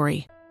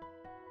story.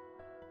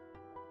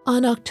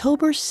 On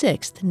October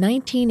 6,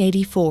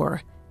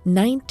 1984,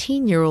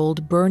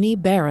 19-year-old Bernie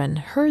Baran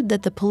heard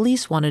that the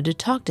police wanted to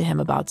talk to him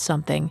about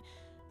something.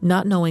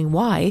 Not knowing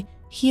why,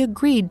 he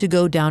agreed to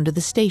go down to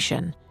the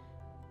station.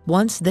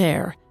 Once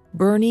there,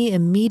 Bernie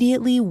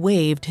immediately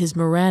waived his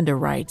Miranda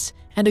rights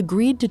and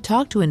agreed to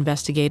talk to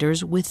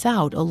investigators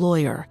without a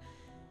lawyer.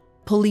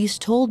 Police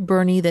told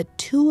Bernie that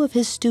 2 of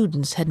his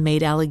students had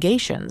made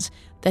allegations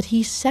that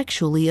he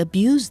sexually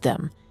abused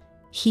them.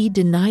 He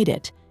denied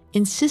it,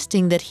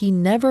 insisting that he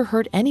never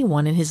hurt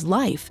anyone in his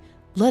life,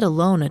 let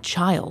alone a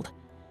child.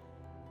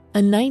 A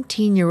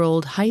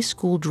 19-year-old high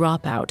school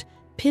dropout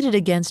pitted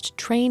against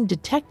trained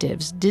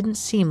detectives didn't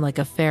seem like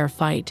a fair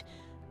fight,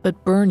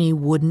 but Bernie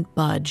wouldn't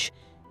budge.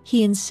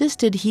 He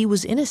insisted he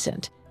was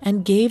innocent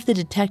and gave the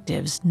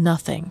detectives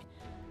nothing.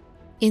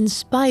 In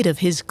spite of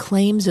his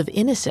claims of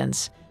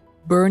innocence,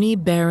 Bernie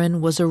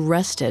Baran was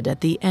arrested at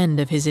the end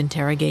of his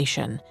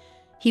interrogation.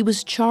 He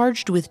was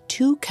charged with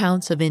 2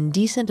 counts of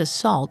indecent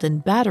assault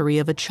and battery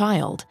of a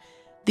child,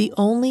 the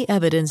only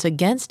evidence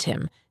against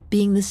him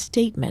being the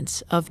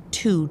statements of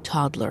 2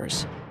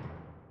 toddlers.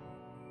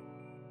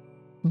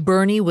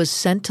 Bernie was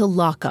sent to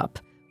lockup,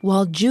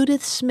 while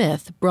Judith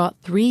Smith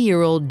brought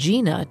 3-year-old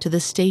Gina to the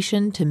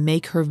station to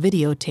make her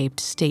videotaped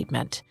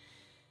statement.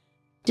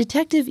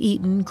 Detective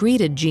Eaton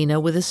greeted Gina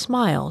with a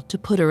smile to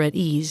put her at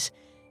ease.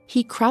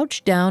 He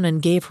crouched down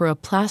and gave her a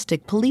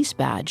plastic police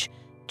badge,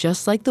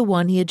 just like the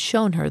one he had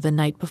shown her the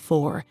night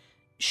before.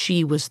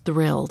 She was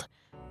thrilled.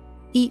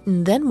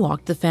 Eaton then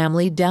walked the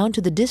family down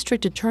to the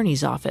district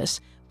attorney's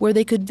office, where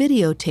they could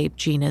videotape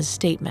Gina's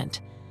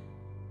statement.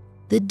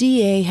 The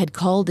DA had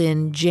called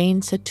in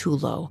Jane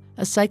Satullo,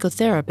 a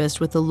psychotherapist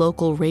with the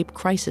local rape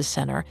crisis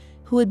center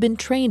who had been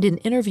trained in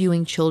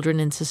interviewing children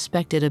in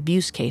suspected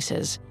abuse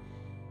cases.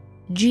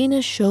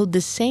 Gina showed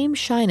the same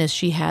shyness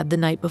she had the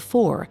night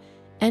before,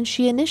 and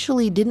she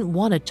initially didn't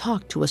want to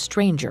talk to a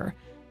stranger.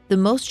 The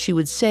most she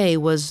would say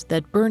was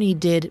that Bernie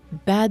did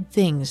bad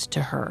things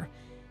to her.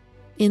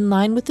 In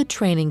line with the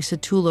training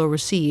Satullo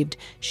received,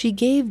 she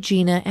gave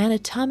Gina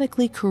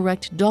anatomically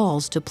correct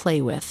dolls to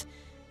play with.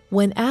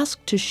 When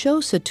asked to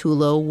show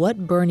Satullo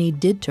what Bernie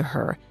did to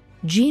her,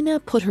 Gina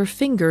put her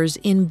fingers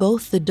in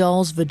both the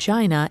doll's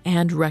vagina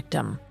and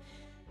rectum.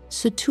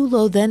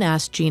 Satullo then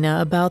asked Gina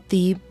about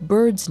the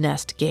bird's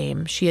nest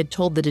game she had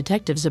told the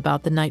detectives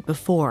about the night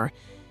before.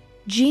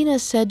 Gina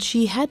said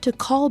she had to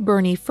call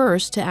Bernie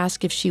first to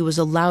ask if she was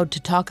allowed to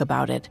talk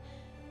about it.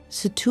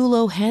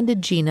 Satullo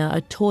handed Gina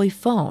a toy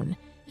phone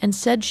and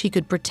said she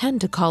could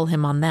pretend to call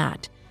him on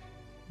that.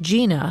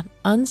 Gina,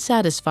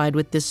 unsatisfied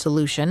with this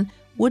solution,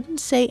 wouldn't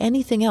say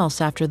anything else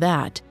after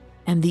that,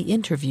 and the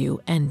interview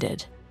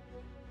ended.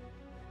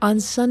 On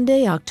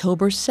Sunday,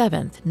 October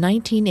 7th,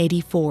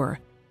 1984,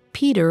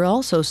 Peter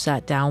also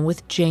sat down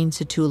with Jane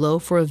Satullo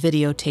for a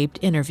videotaped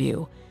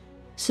interview.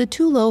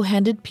 Satullo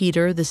handed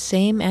Peter the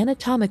same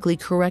anatomically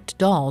correct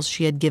dolls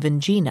she had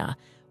given Gina,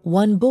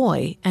 1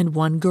 boy and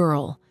 1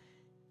 girl.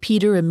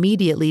 Peter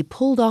immediately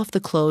pulled off the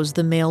clothes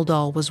the male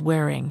doll was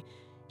wearing.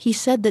 He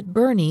said that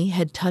Bernie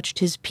had touched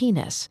his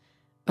penis.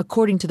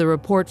 According to the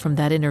report from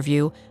that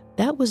interview,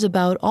 that was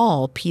about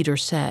all Peter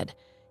said.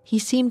 He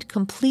seemed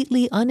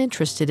completely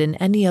uninterested in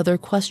any other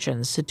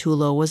questions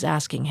Satullo was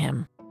asking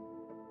him.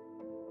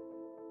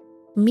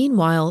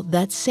 Meanwhile,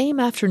 that same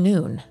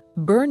afternoon,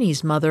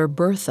 Bernie's mother,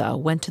 Bertha,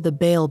 went to the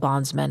bail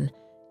bondsman.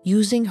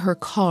 Using her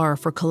car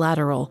for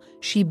collateral,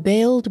 she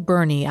bailed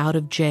Bernie out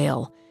of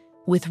jail.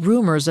 With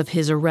rumors of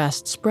his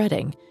arrest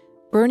spreading,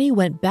 Bernie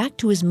went back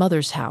to his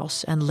mother's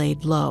house and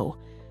laid low.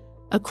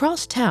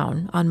 Across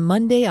town, on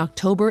Monday,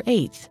 October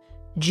 8th,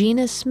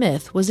 Gina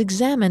Smith was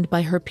examined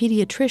by her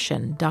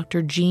pediatrician,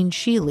 Dr. Jean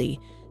Sheely,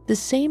 the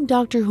same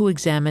doctor who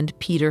examined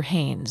Peter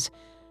Haynes.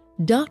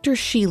 Dr.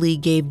 Sheely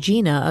gave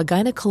Gina a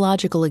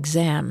gynecological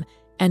exam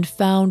and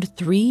found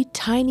 3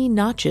 tiny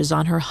notches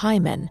on her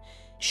hymen.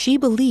 She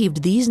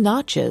believed these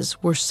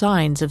notches were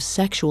signs of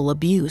sexual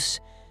abuse.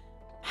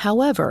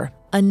 However,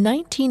 a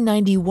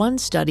 1991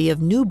 study of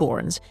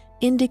newborns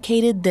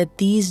indicated that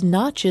these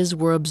notches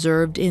were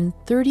observed in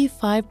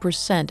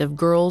 35% of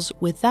girls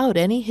without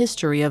any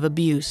history of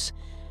abuse.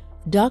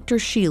 Dr.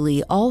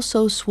 Sheely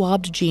also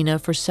swabbed Gina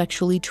for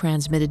sexually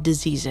transmitted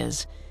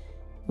diseases.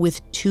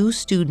 With 2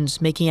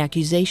 students making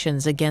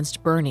accusations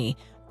against Bernie,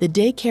 the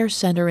daycare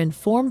center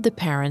informed the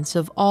parents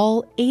of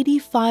all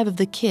 85 of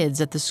the kids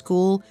at the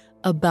school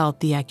about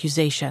the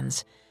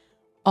accusations.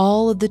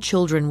 All of the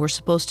children were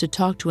supposed to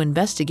talk to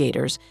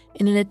investigators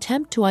in an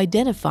attempt to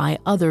identify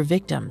other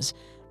victims,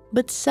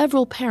 but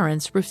several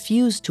parents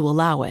refused to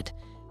allow it.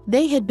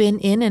 They had been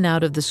in and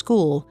out of the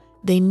school.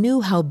 They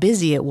knew how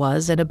busy it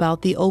was and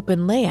about the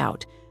open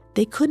layout.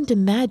 They couldn't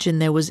imagine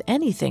there was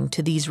anything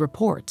to these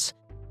reports.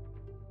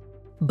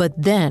 But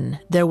then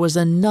there was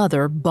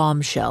another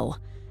bombshell.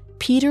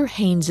 Peter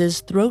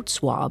Haynes's throat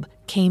swab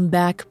came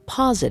back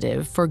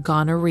positive for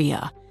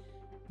gonorrhea.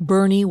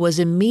 Bernie was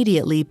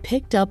immediately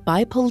picked up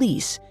by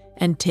police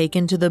and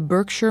taken to the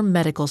Berkshire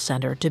Medical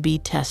Center to be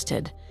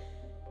tested.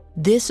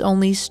 This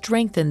only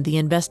strengthened the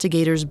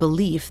investigators'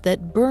 belief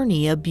that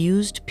Bernie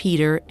abused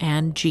Peter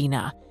and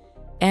Gina.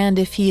 And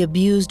if he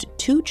abused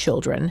 2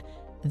 children,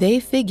 They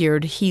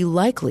figured he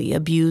likely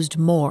abused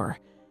more.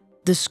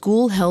 The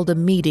school held a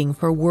meeting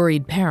for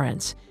worried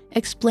parents,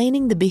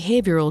 explaining the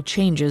behavioral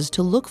changes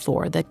to look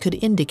for that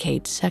could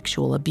indicate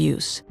sexual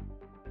abuse.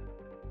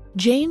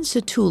 Jane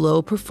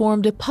Satullo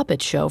performed a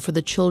puppet show for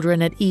the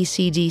children at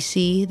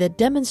ECDC that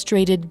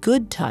demonstrated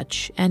good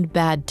touch and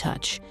bad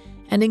touch,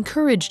 and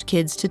encouraged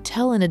kids to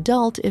tell an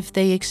adult if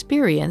they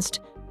experienced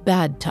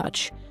bad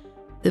touch.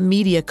 The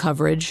media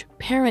coverage,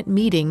 parent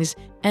meetings,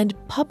 and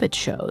puppet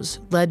shows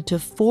led to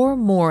 4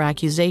 more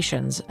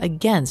accusations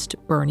against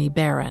Bernie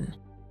Baran.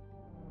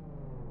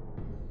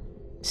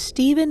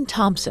 Stephen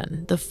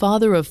Thompson, the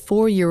father of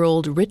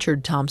 4-year-old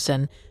Richard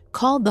Thompson,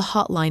 called the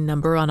hotline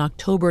number on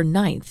October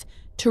 9th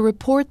to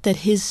report that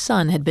his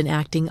son had been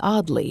acting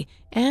oddly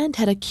and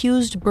had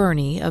accused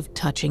Bernie of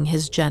touching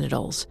his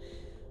genitals.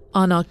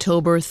 On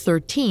October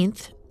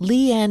 13th,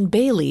 Leanne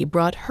Bailey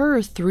brought her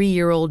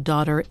 3-year-old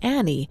daughter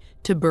Annie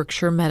to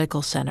Berkshire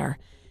Medical Center.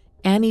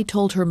 Annie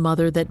told her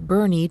mother that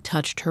Bernie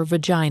touched her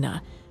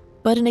vagina,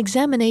 but an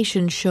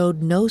examination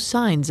showed no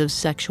signs of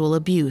sexual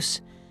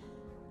abuse.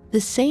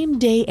 The same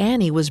day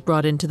Annie was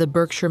brought into the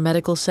Berkshire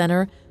Medical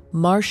Center,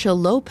 Marcia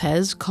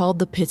Lopez called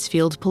the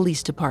Pittsfield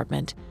Police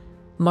Department.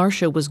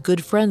 Marcia was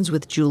good friends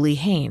with Julie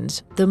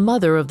Haynes, the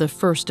mother of the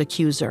first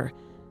accuser.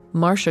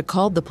 Marcia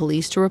called the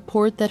police to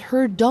report that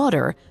her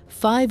daughter,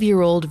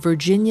 5-year-old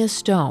Virginia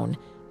Stone,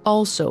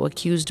 also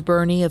accused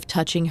Bernie of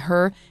touching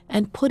her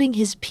and putting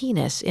his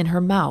penis in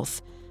her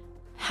mouth.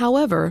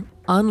 However,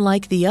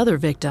 unlike the other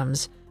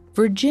victims,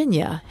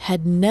 Virginia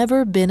had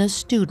never been a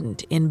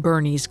student in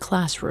Bernie's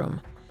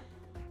classroom.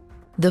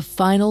 The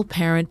final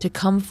parent to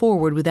come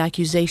forward with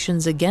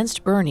accusations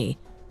against Bernie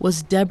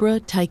was Deborah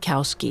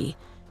Tykowski.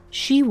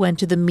 She went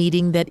to the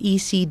meeting that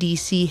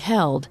ECDC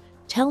held,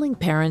 telling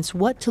parents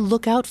what to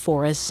look out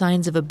for as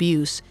signs of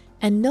abuse,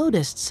 and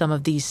noticed some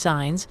of these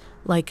signs,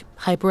 like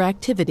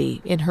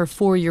hyperactivity in her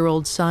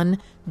 4-year-old son,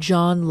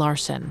 John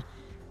Larson.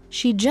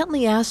 She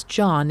gently asked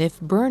John if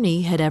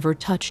Bernie had ever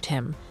touched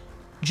him.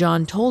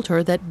 John told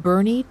her that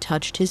Bernie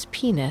touched his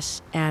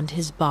penis and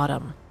his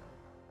bottom.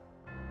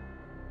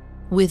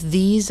 With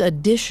these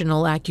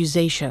additional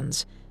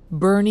accusations,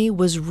 Bernie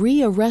was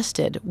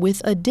rearrested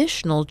with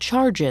additional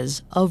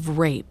charges of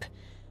rape.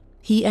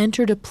 He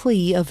entered a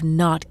plea of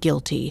not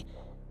guilty.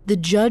 The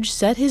judge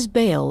set his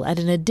bail at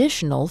an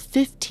additional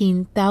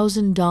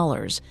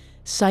 $15,000,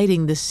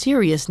 citing the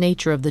serious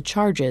nature of the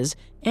charges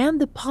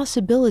and the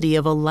possibility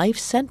of a life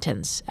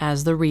sentence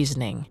as the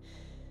reasoning.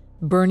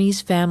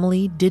 Bernie's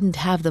family didn't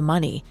have the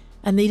money,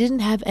 and they didn't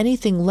have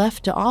anything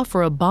left to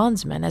offer a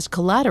bondsman as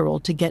collateral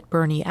to get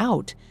Bernie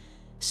out.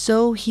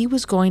 So he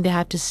was going to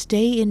have to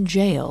stay in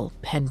jail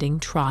pending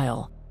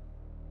trial.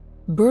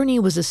 Bernie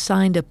was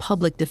assigned a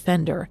public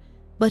defender,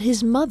 but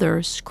his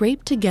mother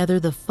scraped together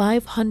the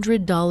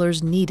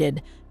 $500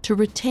 needed to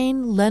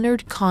retain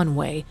Leonard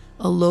Conway,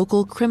 a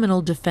local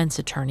criminal defense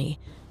attorney.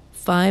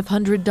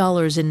 $500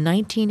 in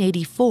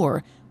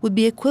 1984 would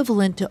be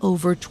equivalent to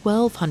over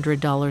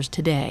 $1,200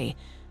 today.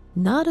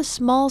 Not a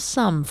small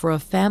sum for a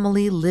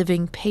family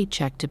living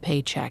paycheck to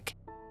paycheck.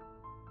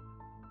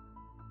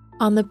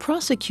 On the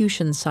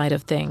prosecution side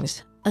of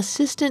things,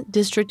 Assistant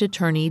District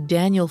Attorney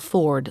Daniel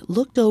Ford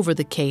looked over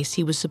the case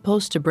he was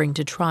supposed to bring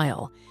to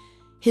trial.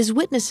 His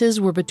witnesses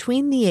were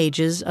between the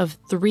ages of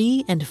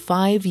 3 and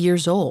 5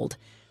 years old.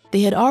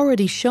 They had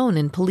already shown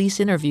in police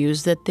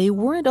interviews that they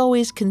weren't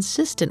always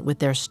consistent with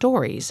their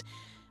stories,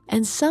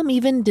 and some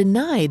even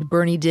denied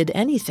Bernie did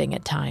anything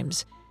at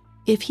times.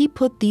 If he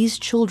put these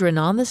children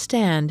on the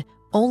stand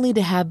only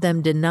to have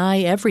them deny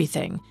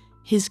everything,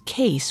 his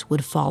case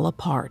would fall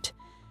apart.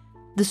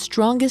 The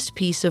strongest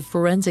piece of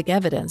forensic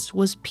evidence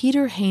was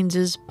Peter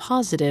Haynes's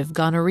positive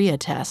gonorrhea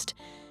test,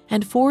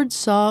 and Ford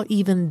saw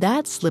even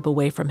that slip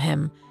away from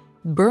him.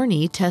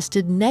 Bernie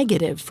tested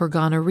negative for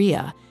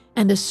gonorrhea,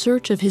 and a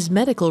search of his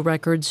medical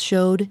records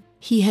showed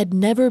he had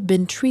never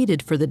been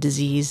treated for the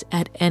disease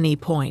at any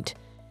point.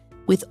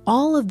 With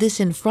all of this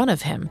in front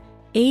of him,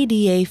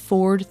 ADA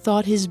Ford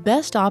thought his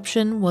best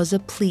option was a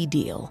plea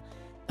deal.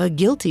 A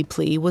guilty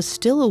plea was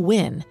still a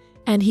win,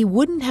 and he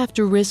wouldn't have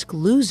to risk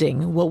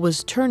losing what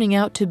was turning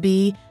out to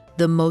be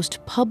the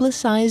most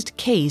publicized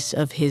case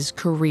of his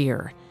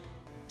career.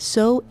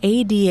 So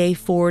ADA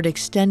Ford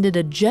extended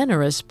a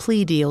generous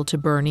plea deal to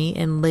Bernie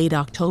in late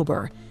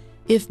October.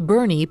 If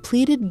Bernie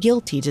pleaded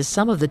guilty to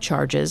some of the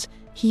charges,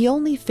 he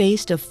only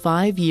faced a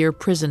 5-year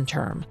prison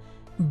term.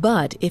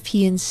 But if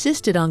he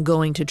insisted on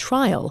going to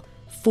trial,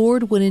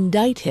 Ford would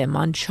indict him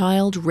on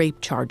child rape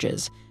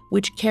charges,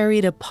 which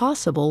carried a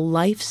possible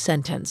life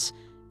sentence.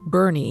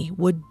 Bernie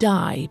would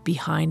die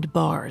behind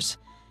bars.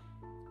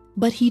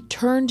 But he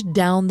turned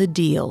down the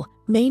deal,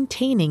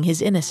 maintaining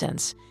his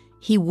innocence.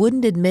 He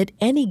wouldn't admit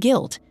any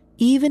guilt,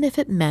 even if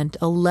it meant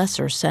a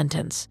lesser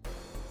sentence.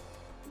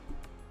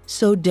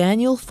 So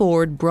Daniel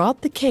Ford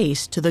brought the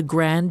case to the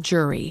grand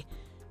jury.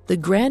 The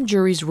grand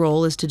jury's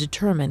role is to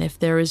determine if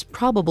there is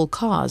probable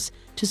cause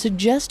to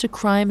suggest a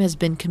crime has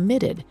been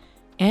committed,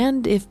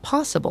 and, if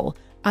possible,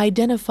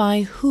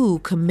 identify who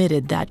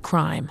committed that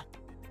crime.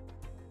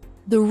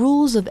 The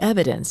rules of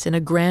evidence in a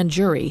grand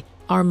jury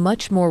are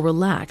much more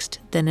relaxed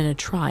than in a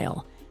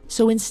trial.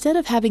 So instead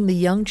of having the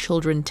young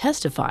children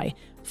testify,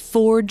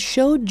 Ford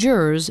showed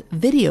jurors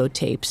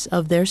videotapes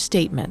of their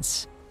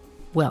statements.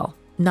 Well,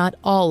 not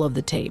all of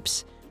the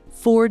tapes.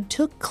 Ford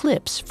took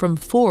clips from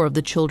 4 of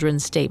the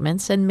children's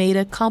statements and made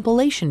a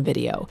compilation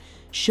video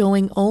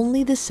showing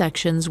only the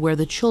sections where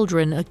the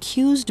children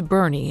accused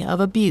Bernie of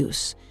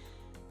abuse.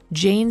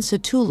 Jane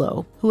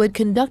Satullo, who had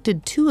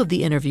conducted 2 of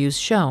the interviews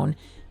shown,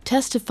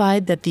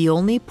 testified that the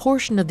only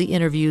portion of the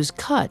interviews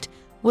cut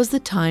was the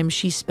time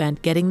she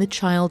spent getting the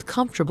child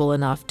comfortable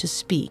enough to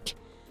speak.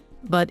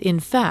 But in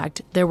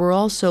fact, there were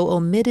also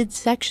omitted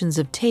sections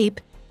of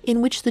tape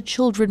in which the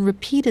children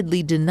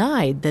repeatedly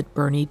denied that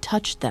Bernie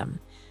touched them.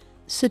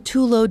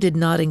 Satullo did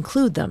not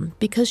include them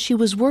because she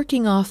was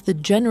working off the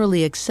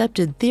generally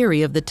accepted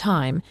theory of the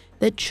time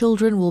that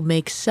children will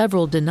make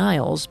several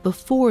denials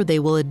before they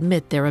will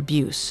admit their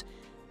abuse.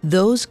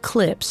 Those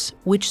clips,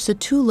 which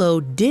Satullo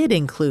did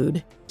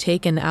include,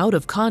 taken out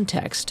of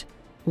context,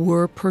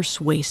 were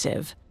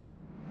persuasive.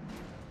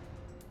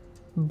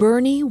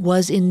 Bernie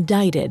was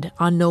indicted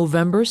on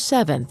November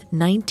 7,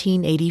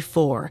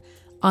 1984,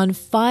 on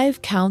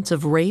 5 counts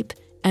of rape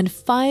and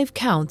 5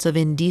 counts of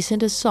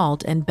indecent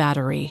assault and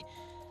battery.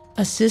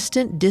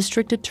 Assistant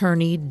District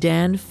Attorney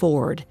Dan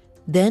Ford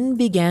then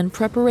began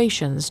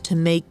preparations to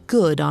make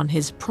good on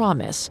his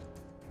promise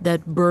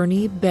that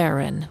Bernie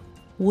Baran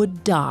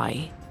would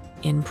die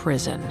in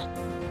prison.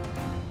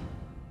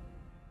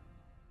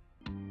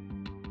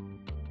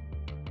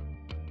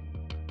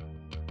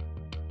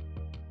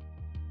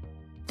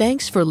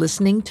 Thanks for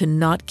listening to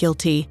Not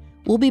Guilty.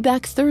 We'll be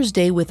back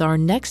Thursday with our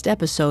next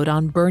episode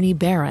on Bernie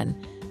Baran.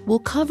 We'll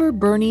cover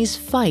Bernie's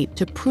fight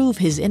to prove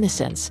his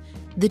innocence,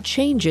 the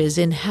changes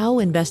in how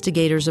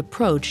investigators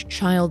approach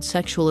child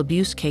sexual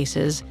abuse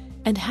cases,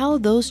 and how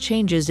those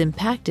changes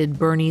impacted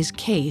Bernie's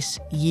case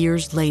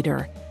years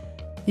later.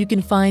 You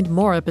can find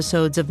more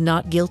episodes of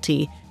Not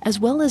Guilty, as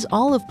well as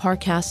all of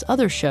Parcast's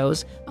other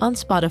shows, on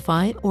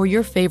Spotify or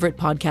your favorite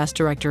podcast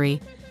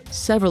directory.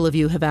 Several of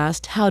you have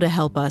asked how to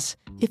help us.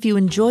 If you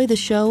enjoy the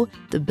show,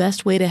 the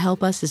best way to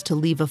help us is to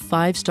leave a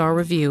 5-star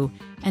review.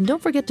 And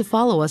don't forget to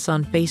follow us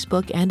on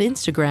Facebook and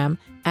Instagram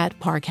at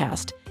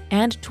Parcast,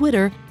 and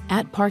Twitter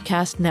at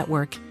Parcast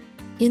Network.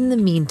 In the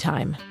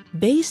meantime,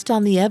 based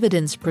on the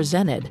evidence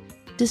presented,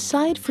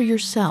 decide for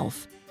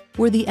yourself,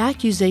 were the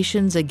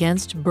accusations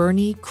against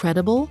Bernie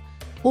credible,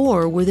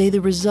 or were they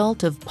the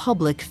result of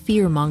public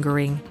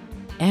fear-mongering?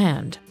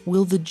 And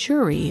will the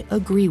jury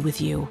agree with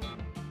you?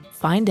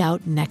 Find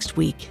out next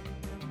week.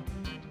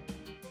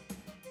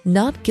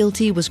 Not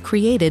Guilty was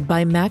created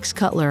by Max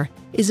Cutler,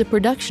 is a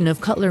production of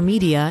Cutler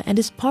Media, and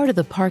is part of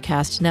the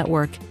Parcast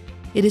Network.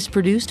 It is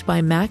produced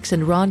by Max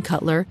and Ron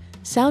Cutler,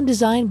 sound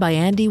design by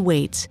Andy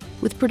Waits,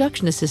 with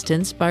production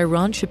assistance by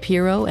Ron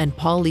Shapiro and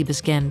Paul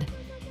Liebeskind.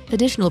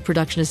 Additional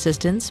production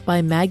assistance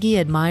by Maggie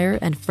Admire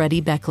and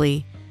Freddie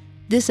Beckley.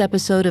 This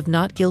episode of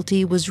Not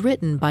Guilty was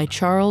written by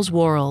Charles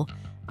Worrell.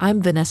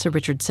 I'm Vanessa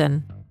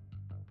Richardson.